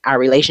 in our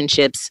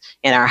relationships,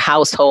 in our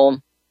household,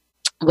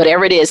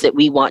 whatever it is that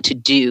we want to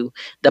do,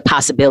 the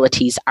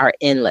possibilities are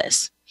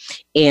endless.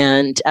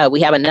 And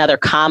we have another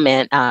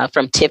comment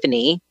from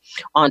Tiffany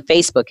on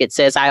Facebook. It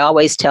says, I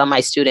always tell my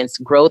students,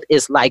 growth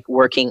is like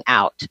working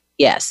out.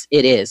 Yes,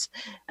 it is.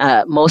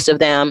 Most of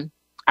them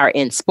are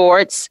in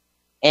sports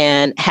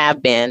and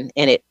have been,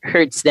 and it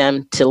hurts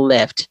them to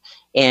lift.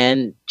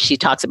 And she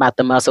talks about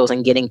the muscles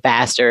and getting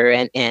faster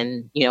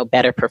and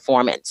better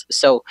performance.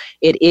 So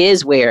it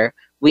is where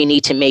we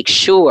need to make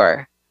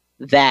sure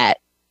that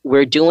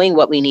we're doing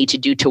what we need to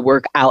do to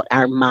work out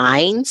our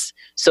minds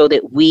so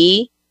that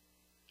we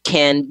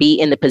can be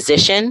in the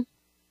position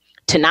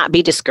to not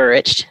be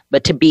discouraged,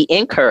 but to be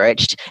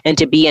encouraged and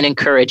to be an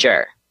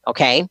encourager.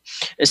 Okay.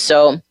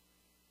 So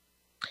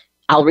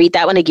I'll read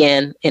that one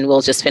again and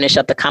we'll just finish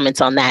up the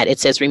comments on that. It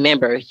says,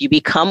 remember, you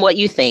become what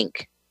you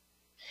think.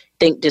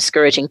 Think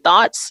discouraging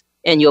thoughts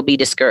and you'll be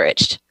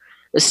discouraged.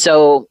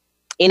 So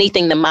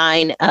anything the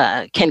mind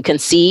can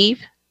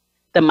conceive,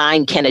 the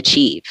mind can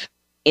achieve.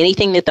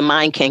 Anything that the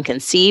mind can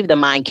conceive, the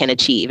mind can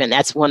achieve. And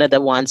that's one of the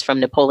ones from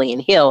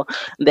Napoleon Hill,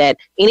 that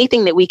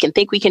anything that we can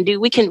think we can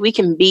do, we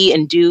can be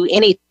and do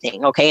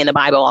anything. Okay. And the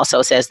Bible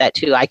also says that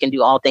too. I can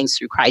do all things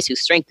through Christ who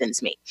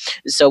strengthens me.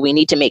 So we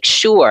need to make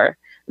sure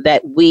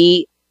that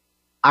we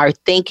are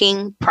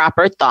thinking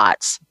proper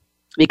thoughts,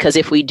 because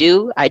if we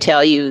do, I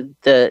tell you,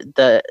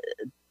 the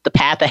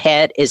path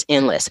ahead is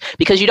endless,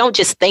 because you don't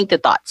just think the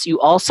thoughts, you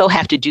also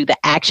have to do the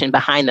action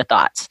behind the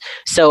thoughts.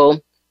 So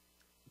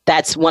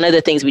that's one of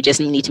the things we just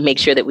need to make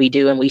sure that we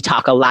do. And we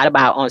talk a lot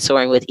about on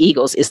Soaring with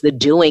Eagles is the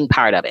doing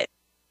part of it.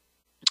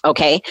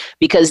 Okay.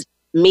 Because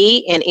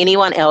me and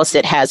anyone else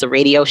that has a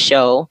radio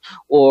show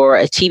or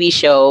a TV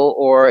show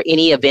or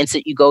any events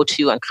that you go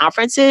to on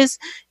conferences,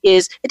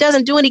 is it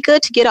doesn't do any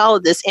good to get all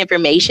of this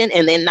information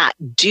and then not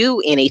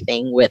do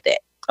anything with it.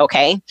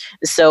 Okay.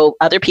 So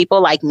other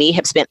people like me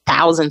have spent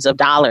thousands of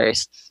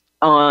dollars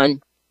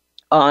on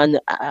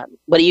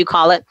what do you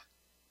call it?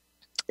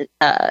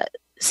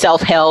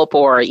 Self-help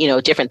or,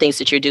 different things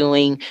that you're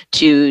doing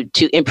to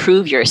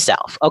improve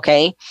yourself.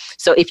 Okay.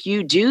 So if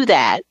you do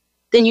that,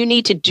 then you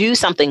need to do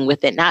something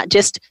with it, not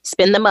just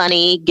spend the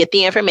money, get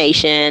the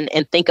information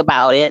and think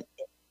about it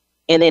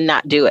and then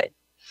not do it.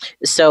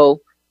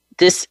 So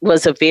this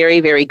was a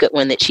very, very good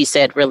one that she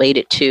said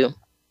related to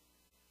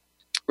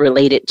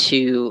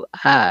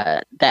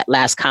that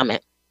last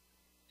comment.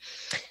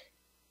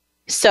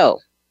 So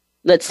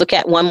let's look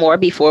at one more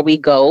before we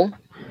go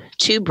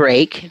to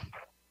break.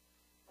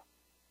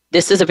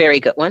 This is a very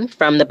good one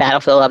from the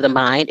Battlefield of the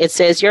Mind. It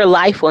says, your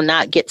life will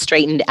not get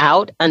straightened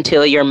out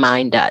until your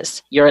mind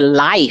does. Your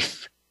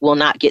life will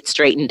not get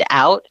straightened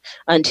out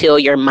until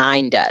your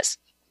mind does.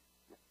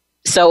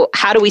 So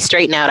how do we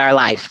straighten out our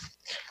life?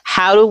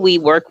 How do we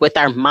work with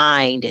our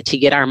mind to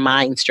get our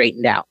mind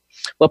straightened out?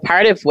 Well,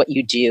 part of what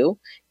you do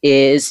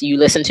is you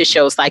listen to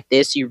shows like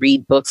this. You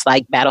read books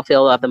like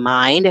Battlefield of the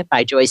Mind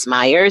by Joyce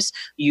Myers.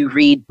 You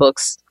read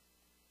books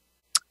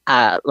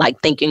like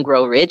Think and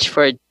Grow Rich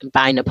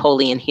by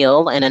Napoleon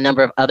Hill, and a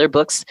number of other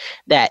books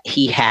that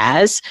he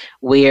has,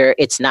 where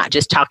it's not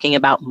just talking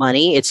about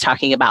money, it's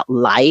talking about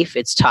life,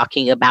 it's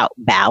talking about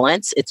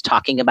balance, it's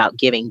talking about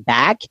giving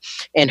back.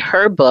 And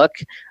her book,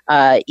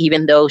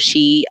 even though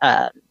she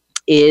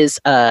is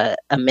a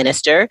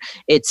minister,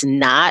 it's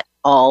not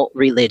all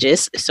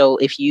religious. So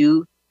if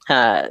you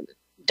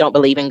don't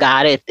believe in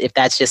God, if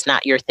that's just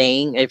not your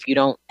thing, if you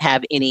don't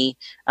have any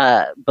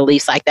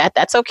beliefs like that,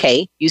 that's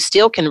okay. You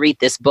still can read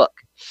this book.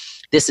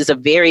 This is a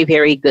very,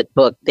 very good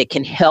book that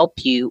can help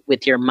you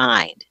with your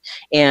mind.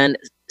 And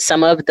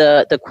some of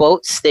the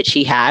quotes that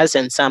she has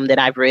and some that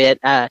I've read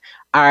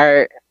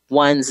are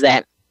ones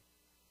that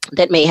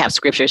may have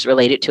scriptures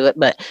related to it,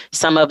 but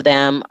some of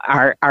them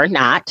are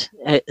not,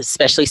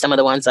 especially some of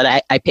the ones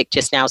that I picked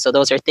just now. So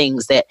those are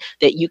things that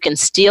you can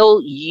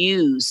still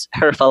use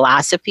her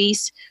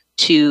philosophies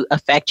to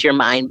affect your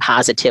mind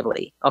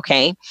positively.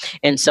 Okay.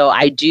 And so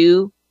I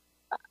do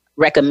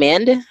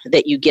recommend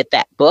that you get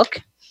that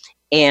book,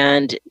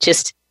 and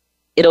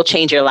it'll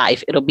change your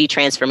life. It'll be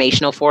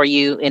transformational for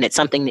you. And it's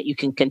something that you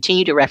can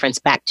continue to reference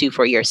back to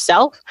for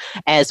yourself,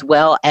 as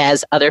well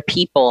as other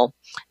people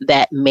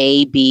that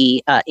may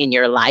be in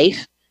your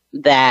life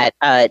that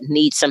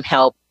need some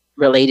help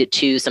related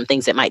to some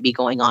things that might be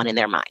going on in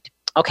their mind.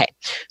 Okay.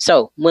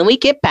 So when we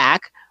get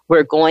back,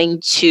 we're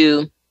going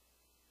to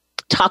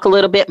talk a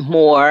little bit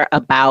more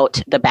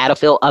about the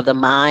Battlefield of the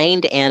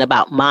Mind and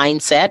about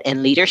mindset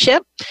and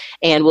leadership.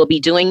 And we'll be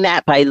doing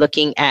that by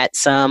looking at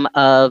some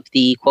of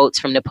the quotes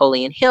from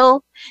Napoleon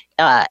Hill,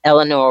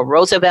 Eleanor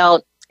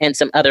Roosevelt, and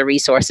some other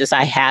resources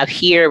I have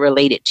here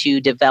related to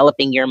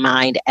developing your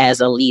mind as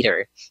a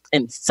leader,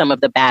 and some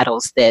of the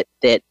battles that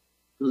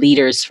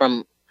leaders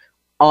from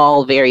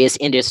all various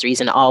industries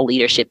and all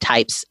leadership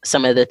types,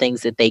 some of the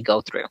things that they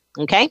go through.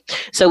 Okay,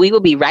 so we will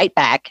be right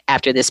back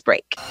after this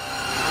break.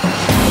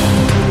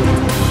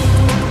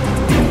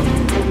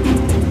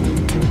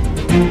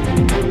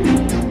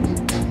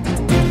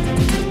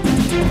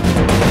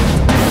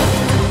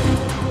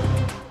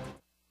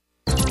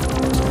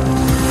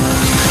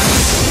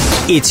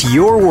 It's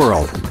your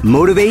world.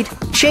 Motivate,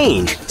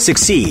 change,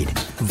 succeed.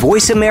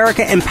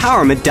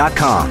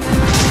 VoiceAmericaEmpowerment.com.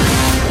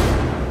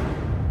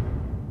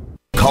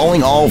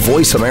 Calling all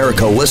Voice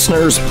America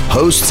listeners,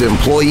 hosts,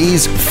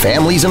 employees,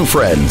 families, and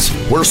friends.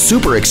 We're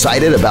super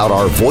excited about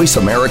our Voice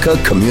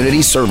America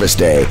Community Service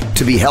Day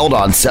to be held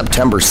on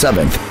September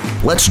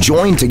 7th. Let's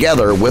join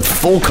together with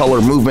Full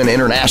Color Movement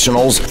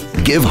International's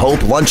Give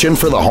Hope Luncheon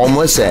for the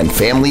Homeless and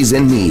Families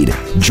in Need.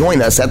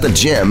 Join us at the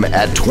gym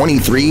at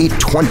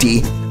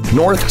 2320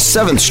 North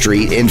 7th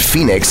Street in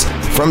Phoenix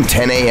from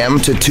 10 a.m.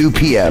 to 2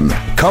 p.m.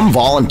 Come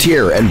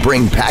volunteer and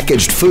bring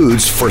packaged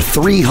foods for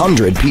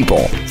 300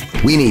 people.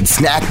 We need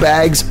snack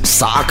bags,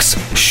 socks,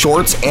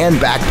 shorts, and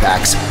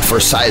backpacks for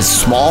size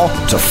small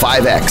to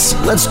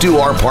 5X. Let's do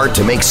our part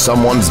to make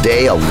someone's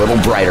day a little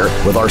brighter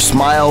with our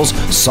smiles,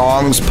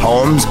 songs,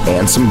 poems,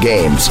 and some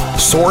games.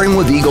 Soaring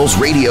with Eagles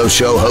radio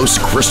show host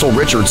Crystal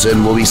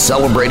Richardson will be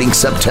celebrating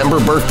September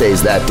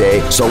birthdays that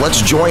day, so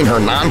let's join her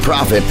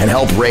nonprofit and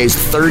help raise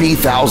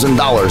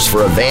 $30,000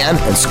 for a van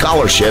and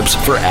scholarships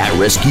for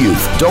at-risk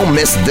youth. Don't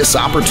miss this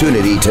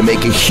opportunity to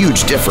make a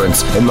huge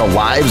difference in the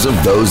lives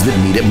of those that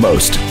need it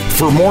most.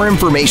 For more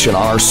information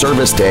on our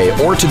service day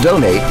or to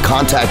donate,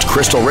 contact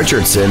Crystal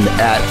Richardson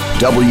at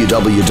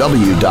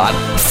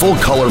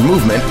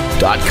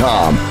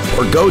www.fullcolormovement.com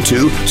or go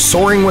to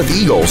Soaring with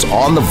Eagles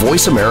on the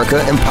Voice America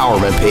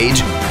Empowerment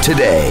page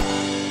today.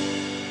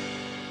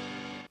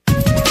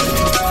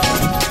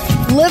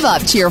 Live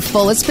up to your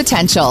fullest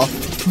potential.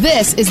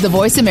 This is the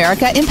Voice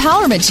America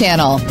Empowerment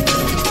Channel.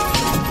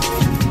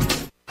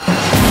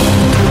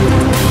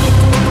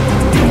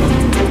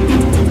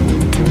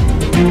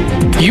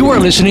 You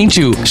are listening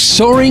to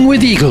Soaring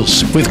with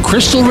Eagles with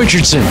Crystal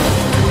Richardson.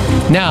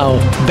 Now,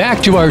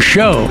 back to our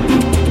show.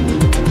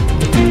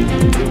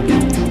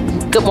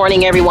 Good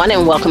morning, everyone,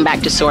 and welcome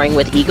back to Soaring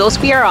with Eagles.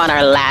 We are on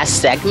our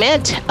last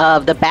segment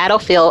of the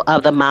battlefield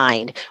of the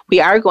mind. We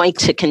are going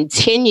to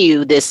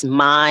continue this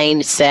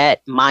mindset,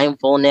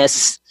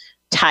 mindfulness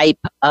type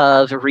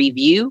of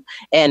review,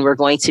 and we're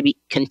going to be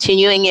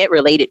continuing it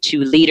related to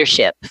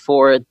leadership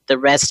for the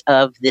rest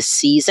of this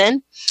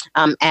season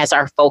as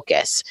our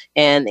focus.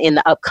 And in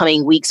the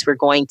upcoming weeks, we're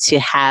going to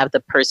have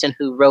the person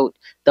who wrote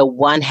the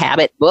One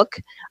Habit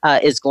book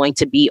is going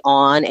to be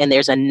on, and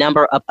there's a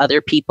number of other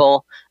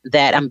people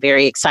that I'm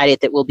very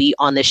excited that will be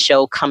on the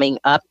show coming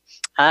up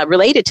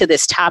related to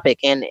this topic.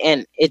 And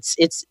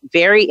it's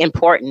very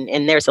important,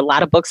 and there's a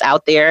lot of books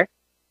out there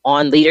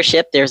on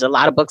leadership. There's a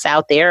lot of books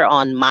out there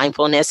on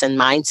mindfulness and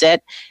mindset.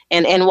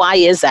 And why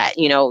is that?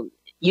 You know,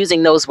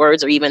 using those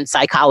words, or even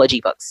psychology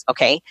books,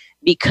 okay?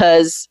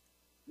 Because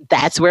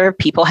that's where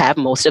people have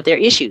most of their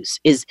issues,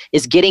 is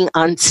getting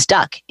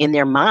unstuck in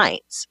their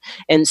minds.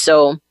 And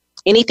so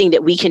anything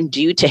that we can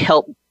do to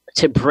help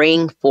to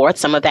bring forth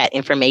some of that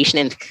information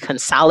and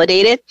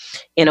consolidate it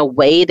in a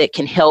way that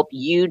can help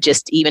you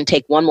just even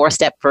take one more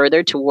step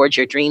further towards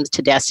your dreams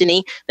to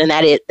destiny, then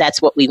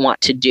that's what we want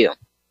to do.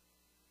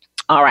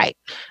 All right.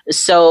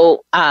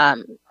 So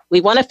we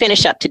want to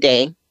finish up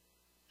today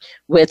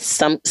with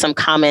some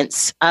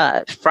comments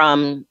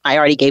from, I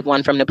already gave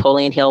one from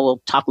Napoleon Hill.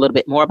 We'll talk a little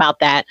bit more about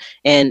that.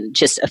 And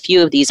just a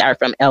few of these are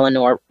from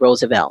Eleanor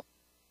Roosevelt.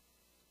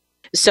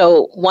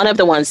 So one of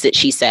the ones that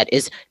she said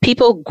is,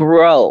 people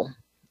grow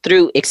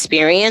through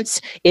experience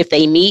if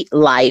they meet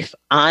life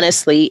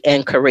honestly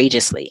and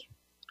courageously.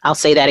 I'll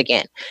say that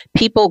again.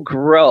 People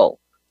grow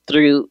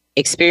through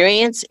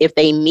experience if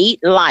they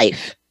meet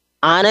life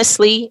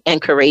honestly and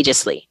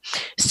courageously.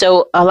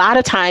 So a lot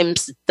of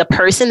times the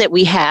person that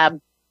we have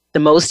the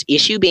most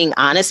issue being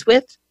honest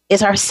with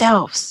is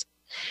ourselves.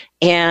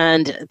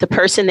 And the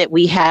person that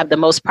we have the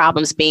most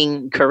problems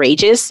being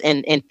courageous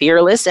and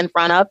fearless in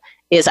front of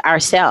is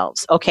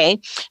ourselves. Okay.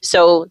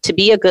 So to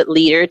be a good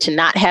leader, to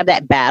not have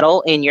that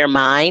battle in your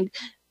mind,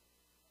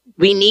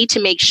 we need to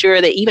make sure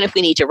that even if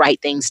we need to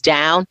write things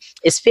down,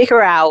 is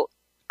figure out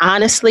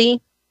honestly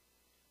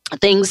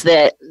things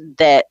that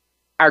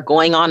are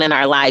going on in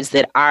our lives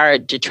that are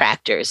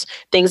detractors,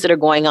 things that are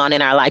going on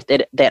in our life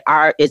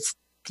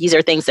these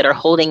are things that are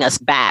holding us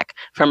back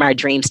from our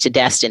dreams to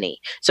destiny.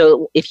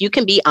 So if you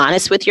can be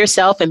honest with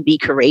yourself and be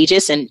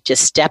courageous and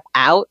just step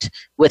out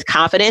with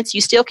confidence,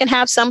 you still can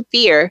have some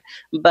fear,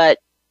 but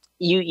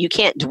you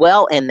can't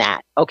dwell in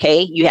that,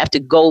 okay? You have to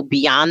go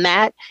beyond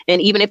that.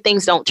 And even if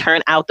things don't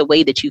turn out the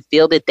way that you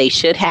feel that they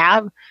should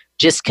have,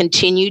 just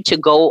continue to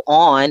go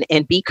on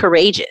and be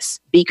courageous.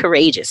 Be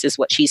courageous is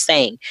what she's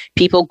saying.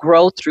 People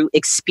grow through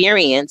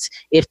experience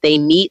if they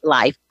meet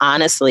life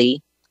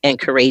honestly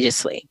and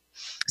courageously.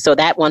 So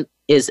that one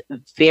is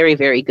very,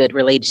 very good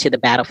related to the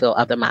battlefield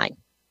of the mind.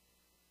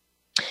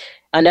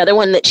 Another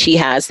one that she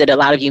has that a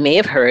lot of you may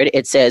have heard,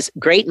 it says,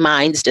 great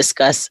minds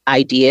discuss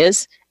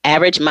ideas,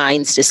 average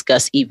minds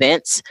discuss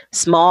events,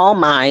 small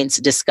minds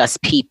discuss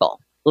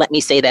people. Let me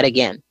say that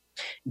again.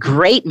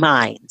 Great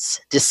minds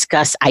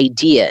discuss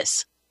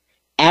ideas,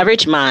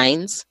 average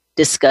minds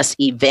discuss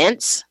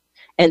events,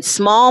 and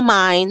small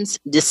minds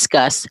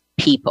discuss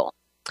people.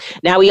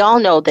 Now, we all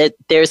know that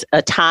there's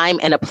a time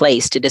and a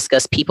place to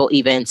discuss people,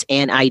 events,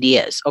 and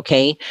ideas,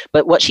 okay?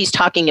 But what she's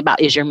talking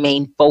about is your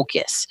main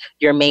focus,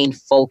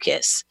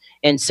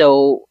 And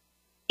so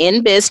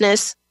in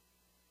business,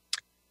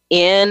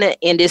 in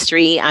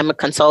industry, I'm a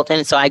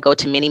consultant, so I go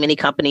to many, many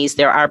companies.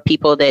 There are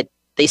people that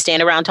they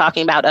stand around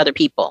talking about other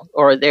people,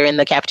 or they're in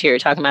the cafeteria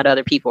talking about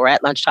other people, or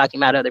at lunch talking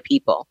about other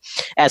people,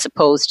 as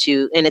opposed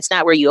to, and it's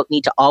not where you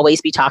need to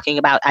always be talking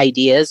about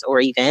ideas or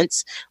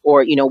events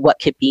or, what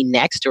could be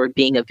next, or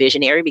being a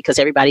visionary, because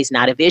everybody's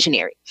not a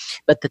visionary.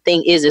 But the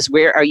thing is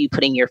where are you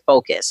putting your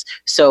focus?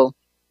 So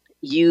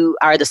you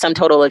are the sum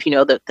total of,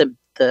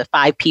 the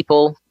 5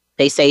 people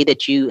they say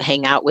that you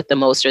hang out with the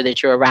most, or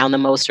that you're around the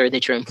most, or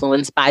that you're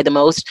influenced by the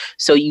most.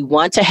 So you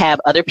want to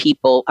have other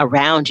people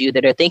around you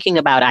that are thinking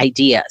about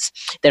ideas,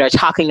 that are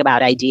talking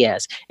about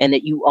ideas, and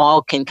that you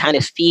all can kind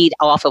of feed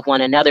off of one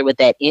another with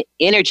that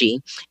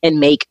energy and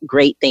make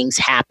great things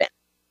happen.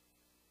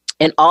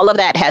 And all of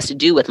that has to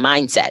do with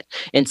mindset.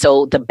 And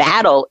so the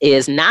battle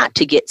is not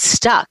to get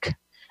stuck.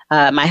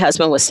 My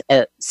husband was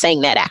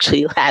saying that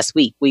actually last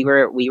week. We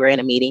were in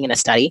a meeting, in a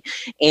study,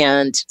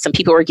 and some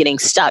people were getting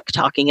stuck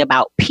talking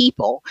about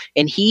people,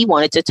 and he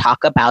wanted to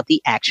talk about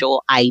the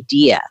actual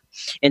idea.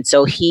 And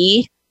so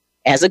he,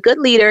 as a good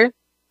leader,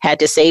 had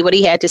to say what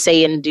he had to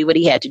say and do what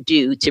he had to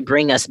do to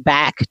bring us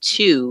back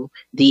to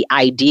the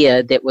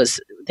idea that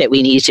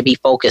we needed to be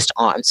focused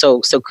on.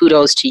 So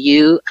kudos to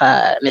you,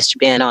 Mr.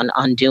 Ben,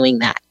 on doing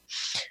that.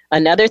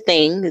 Another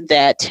thing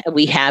that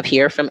we have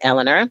here from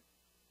Eleanor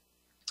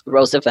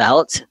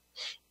Roosevelt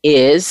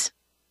is,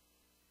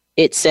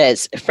 it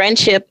says,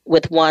 friendship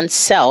with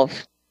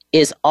oneself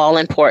is all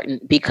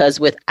important, because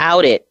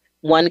without it,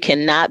 one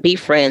cannot be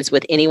friends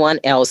with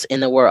anyone else in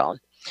the world.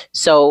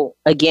 So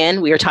again,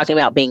 we are talking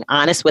about being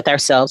honest with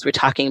ourselves. We're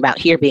talking about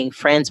here being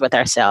friends with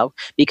ourselves,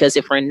 because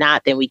if we're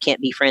not, then we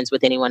can't be friends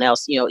with anyone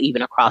else,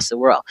 even across the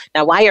world.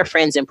 Now, why are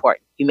friends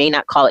important? You may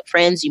not call it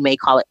friends. You may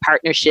call it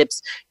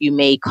partnerships. You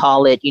may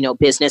call it,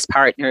 business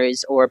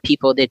partners, or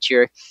people that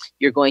you're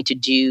going to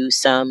do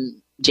some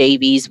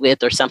JVs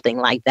with or something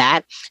like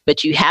that.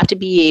 But you have to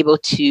be able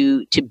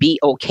to be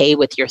okay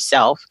with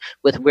yourself,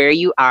 with where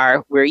you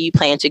are, where you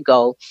plan to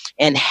go,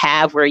 and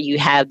where you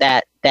have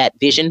that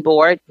vision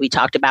board. We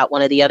talked about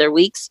one of the other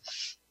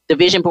weeks, the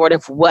vision board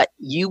of what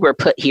you were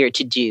put here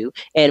to do,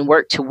 and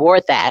work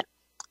toward that,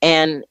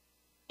 and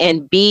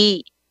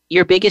be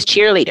your biggest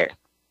cheerleader.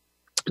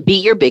 Be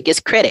your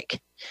biggest critic.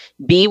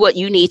 Be what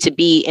you need to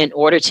be in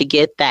order to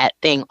get that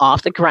thing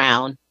off the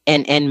ground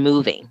and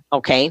moving.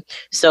 Okay.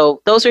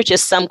 So those are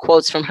just some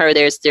quotes from her.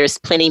 There's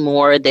plenty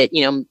more that,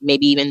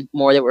 maybe even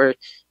more that were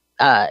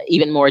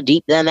even more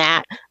deep than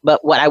that.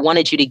 But what I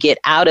wanted you to get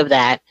out of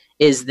that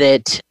is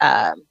that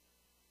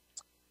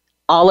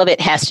all of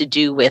it has to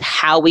do with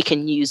how we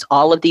can use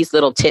all of these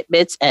little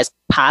tidbits as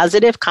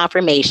positive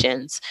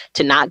confirmations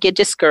to not get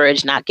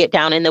discouraged, not get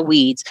down in the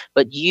weeds,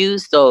 but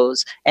use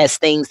those as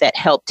things that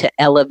help to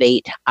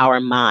elevate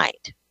our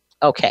mind.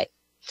 Okay.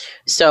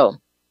 So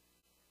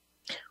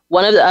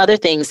one of the other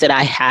things that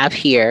I have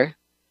here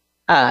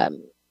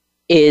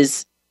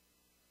is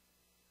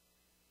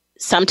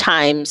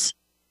sometimes,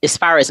 as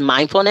far as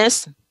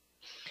mindfulness,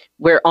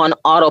 we're on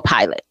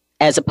autopilot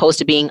as opposed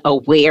to being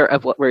aware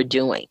of what we're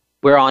doing.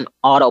 We're on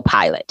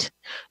autopilot.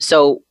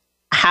 So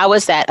how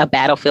is that a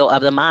battlefield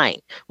of the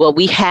mind? Well,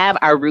 we have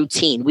our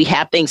routine. We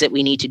have things that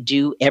we need to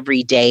do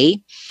every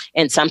day.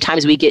 And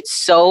sometimes we get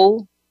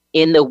so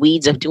in the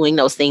weeds of doing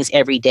those things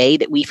every day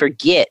that we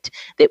forget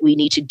that we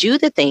need to do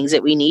the things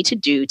that we need to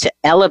do to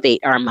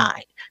elevate our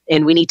mind.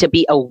 And we need to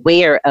be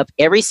aware of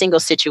every single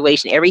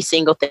situation, every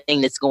single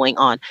thing that's going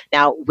on.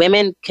 Now,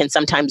 women can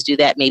sometimes do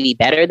that maybe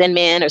better than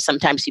men, or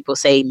sometimes people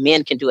say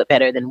men can do it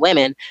better than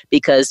women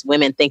because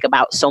women think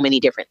about so many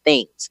different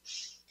things.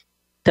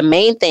 The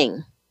main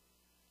thing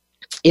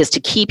is to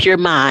keep your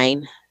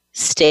mind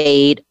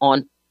stayed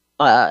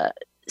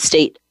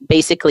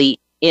basically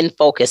in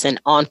focus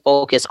and on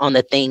focus on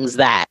the things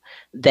that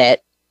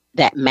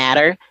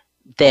matter,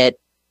 that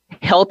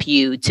help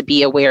you to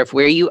be aware of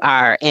where you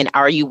are and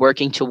are you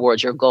working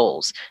towards your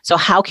goals. So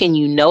how can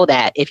you know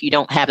that if you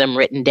don't have them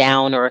written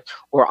down or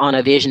on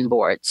a vision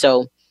board?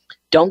 So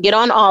don't get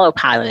on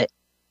autopilot.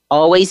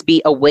 Always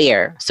be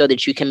aware so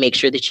that you can make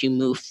sure that you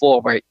move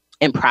forward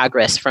and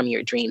progress from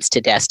your dreams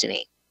to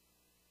destiny.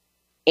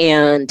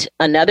 And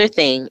another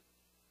thing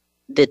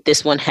that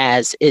this one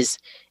has is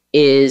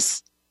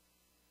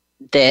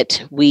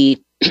that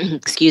we,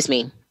 excuse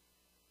me,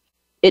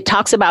 it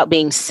talks about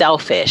being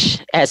selfish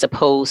as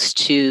opposed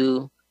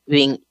to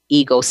being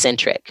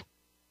egocentric.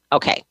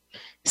 Okay,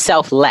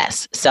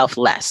 selfless.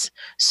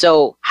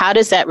 So how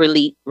does that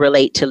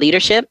relate to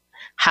leadership?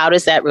 How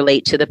does that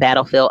relate to the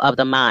battlefield of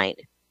the mind?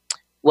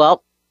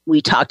 Well, we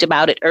talked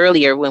about it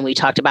earlier when we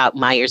talked about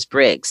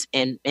Myers-Briggs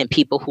and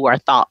people who are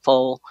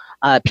thoughtful,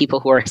 people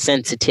who are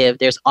sensitive.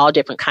 There's all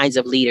different kinds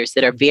of leaders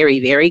that are very,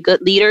 very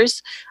good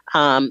leaders.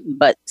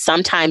 But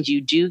sometimes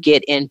you do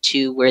get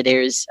into where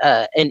there's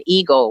an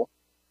ego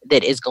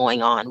that is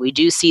going on. We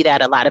do see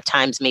that a lot of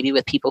times maybe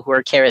with people who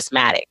are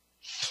charismatic.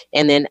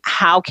 And then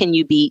how can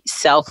you be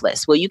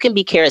selfless? Well, you can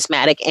be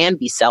charismatic and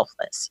be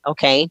selfless.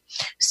 Okay.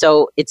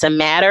 So it's a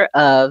matter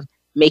of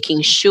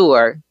making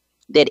sure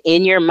that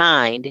in your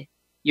mind,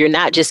 you're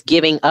not just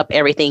giving up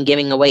everything,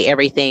 giving away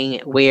everything,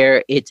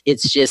 where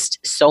it's just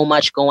so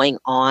much going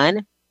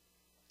on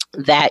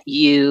that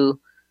you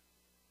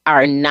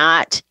are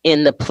not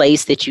in the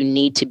place that you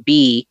need to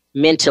be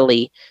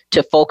mentally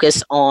to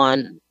focus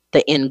on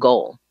the end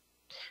goal.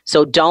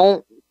 So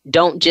don't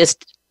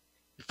just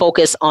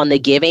focus on the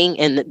giving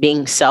and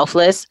being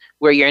selfless,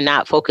 where you're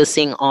not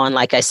focusing on,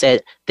 like I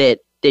said, that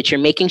you're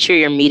making sure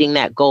you're meeting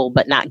that goal,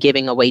 but not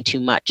giving away too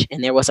much.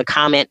 And there was a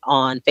comment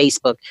on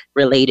Facebook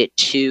related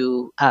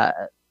to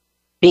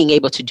being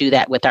able to do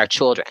that with our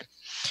children.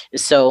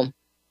 So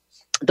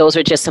those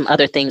are just some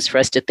other things for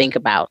us to think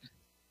about.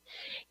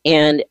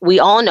 And we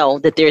all know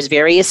that there's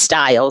various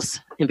styles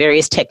and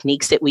various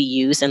techniques that we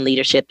use in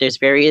leadership. There's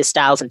various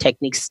styles and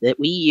techniques that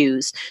we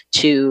use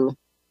to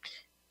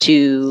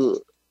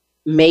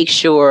make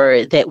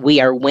sure that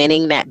we are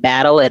winning that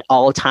battle at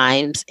all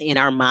times in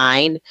our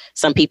mind.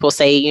 Some people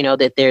say, you know,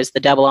 that there's the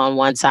devil on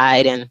one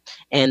side and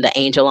the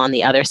angel on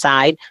the other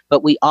side,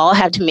 but we all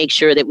have to make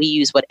sure that we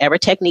use whatever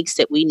techniques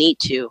that we need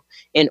to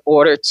in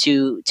order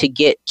to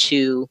get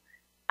to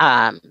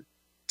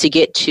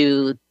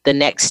the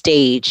next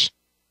stage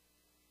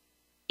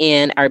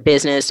in our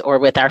business or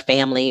with our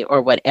family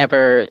or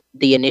whatever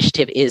the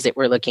initiative is that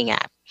we're looking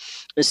at.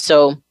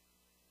 So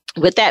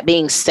with that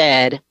being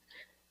said,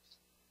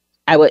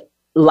 I would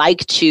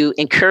like to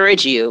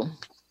encourage you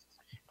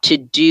to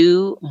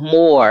do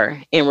more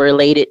in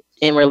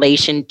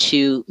relation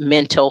to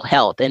mental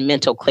health and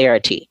mental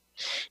clarity,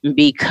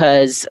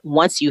 because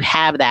once you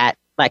have that,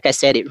 like I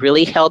said, it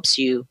really helps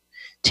you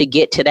to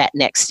get to that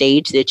next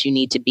stage that you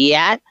need to be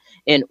at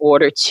in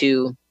order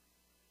to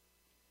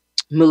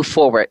move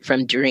forward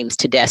from dreams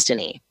to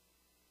destiny.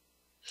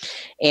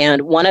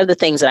 And one of the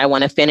things that I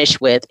want to finish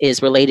with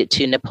is related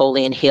to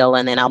Napoleon Hill,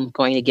 and then I'm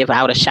going to give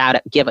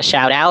a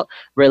shout out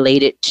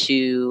related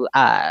to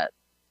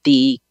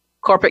the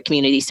Corporate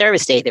Community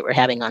Service Day that we're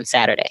having on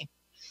Saturday.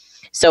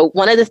 So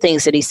one of the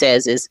things that he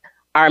says is,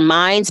 our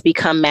minds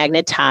become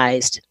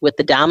magnetized with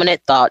the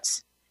dominant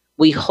thoughts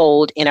we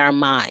hold in our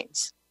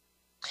minds.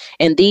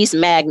 And these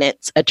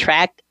magnets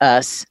attract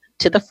us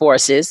to the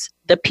forces,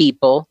 the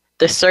people,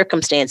 the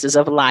circumstances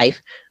of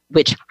life,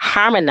 which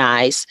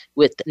harmonize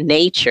with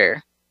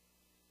nature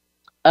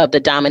of the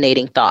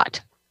dominating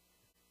thought.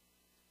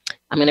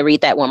 I'm going to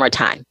read that one more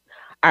time.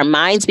 Our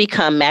minds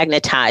become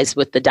magnetized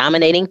with the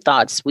dominating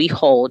thoughts we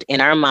hold in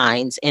our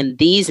minds, and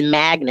these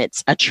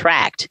magnets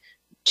attract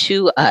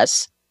to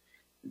us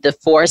the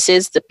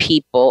forces, the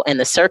people, and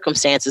the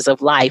circumstances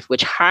of life,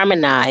 which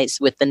harmonize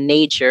with the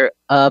nature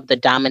of the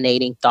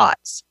dominating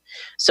thoughts.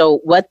 So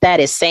what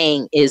that is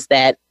saying is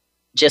that,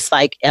 just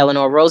like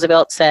Eleanor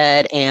Roosevelt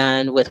said,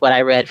 and with what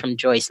I read from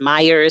Joyce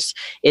Myers,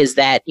 is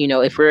that, you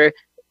know, if we're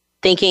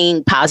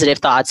thinking positive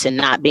thoughts and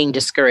not being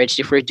discouraged,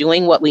 if we're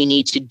doing what we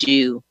need to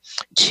do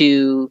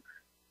to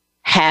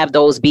have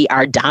those be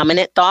our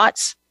dominant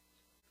thoughts,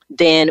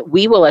 then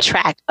we will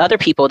attract other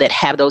people that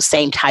have those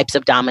same types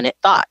of dominant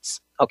thoughts,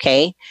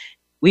 okay?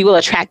 We will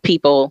attract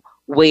people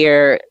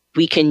where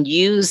we can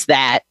use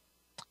that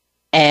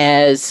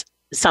as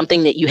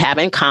something that you have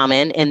in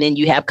common, and then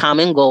you have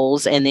common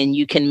goals, and then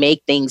you can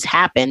make things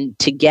happen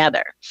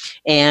together.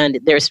 And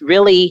there's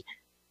really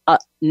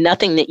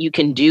nothing that you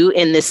can do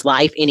in this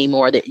life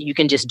anymore that you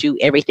can just do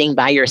everything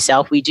by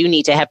yourself. We do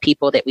need to have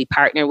people that we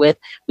partner with.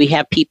 We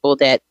have people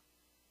that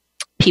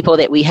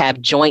we have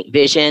joint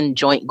vision,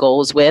 joint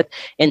goals with.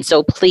 And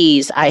so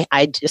please,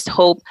 I just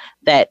hope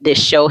that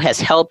this show has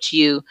helped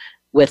you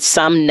with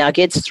some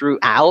nuggets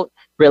throughout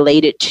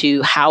related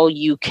to how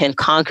you can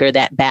conquer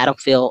that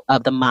battlefield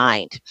of the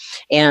mind.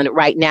 And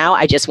right now,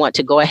 I just want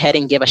to go ahead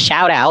and give a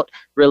shout out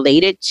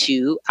related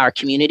to our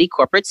Community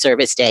Corporate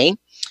Service Day.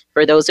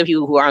 For those of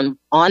you who are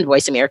on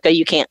Voice America,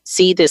 you can't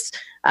see this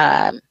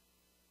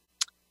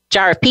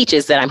jar of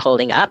peaches that I'm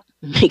holding up,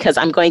 because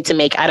I'm going to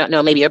make, I don't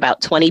know, maybe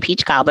about 20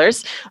 peach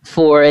cobblers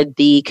for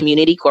the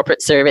Community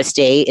Corporate Service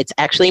Day. It's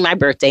actually my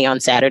birthday on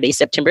Saturday,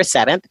 September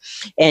 7th.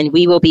 And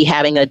we will be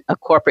having a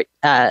corporate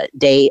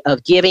day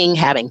of giving,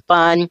 having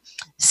fun,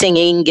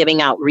 singing,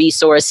 giving out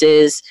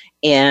resources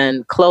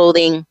and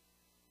clothing,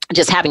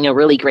 just having a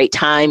really great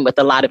time with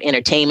a lot of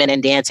entertainment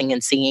and dancing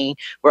and singing.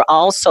 We're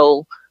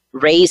also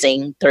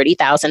raising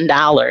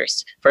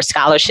 $30,000 for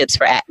scholarships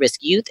for at-risk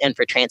youth and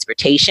for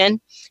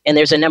transportation. And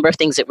there's a number of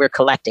things that we're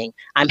collecting.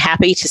 I'm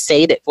happy to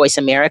say that Voice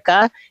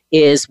America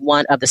is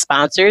one of the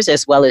sponsors,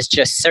 as well as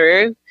Just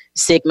Serve,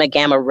 Sigma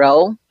Gamma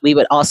Rho. We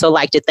would also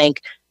like to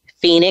thank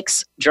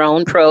Phoenix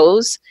Drone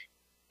Pros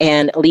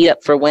and Lead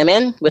Up for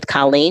Women with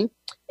Colleen,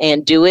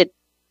 and Do It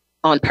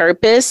on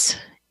Purpose.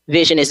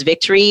 Vision is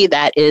Victory.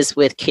 That is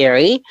with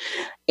Carrie.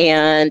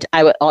 And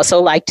I would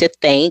also like to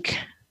thank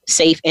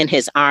Safe in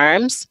His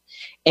Arms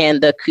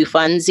and the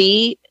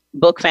Kufunzi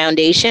Book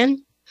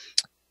Foundation.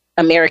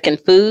 American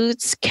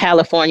Foods,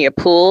 California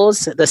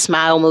Pools, the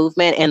Smile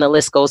Movement, and the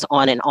list goes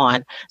on and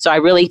on. So I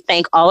really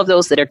thank all of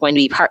those that are going to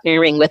be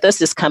partnering with us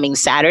this coming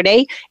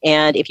Saturday.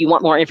 And if you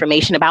want more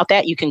information about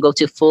that, you can go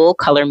to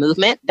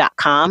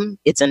fullcolormovement.com.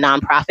 It's a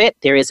nonprofit.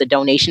 There is a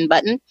donation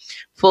button,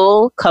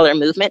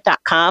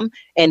 fullcolormovement.com.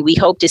 And we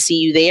hope to see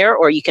you there,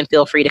 or you can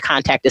feel free to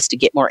contact us to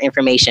get more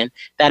information.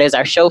 That is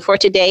our show for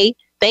today.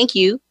 Thank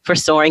you for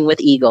Soaring with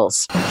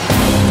Eagles.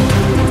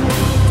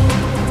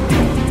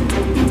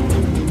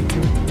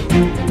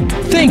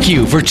 Thank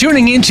you for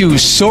tuning into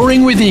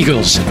Soaring with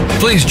Eagles.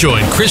 Please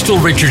join Crystal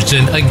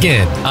Richardson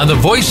again on the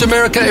Voice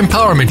America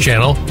Empowerment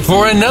Channel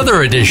for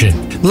another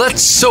edition.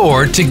 Let's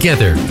soar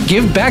together,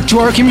 give back to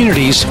our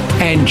communities,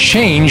 and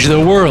change the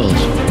world.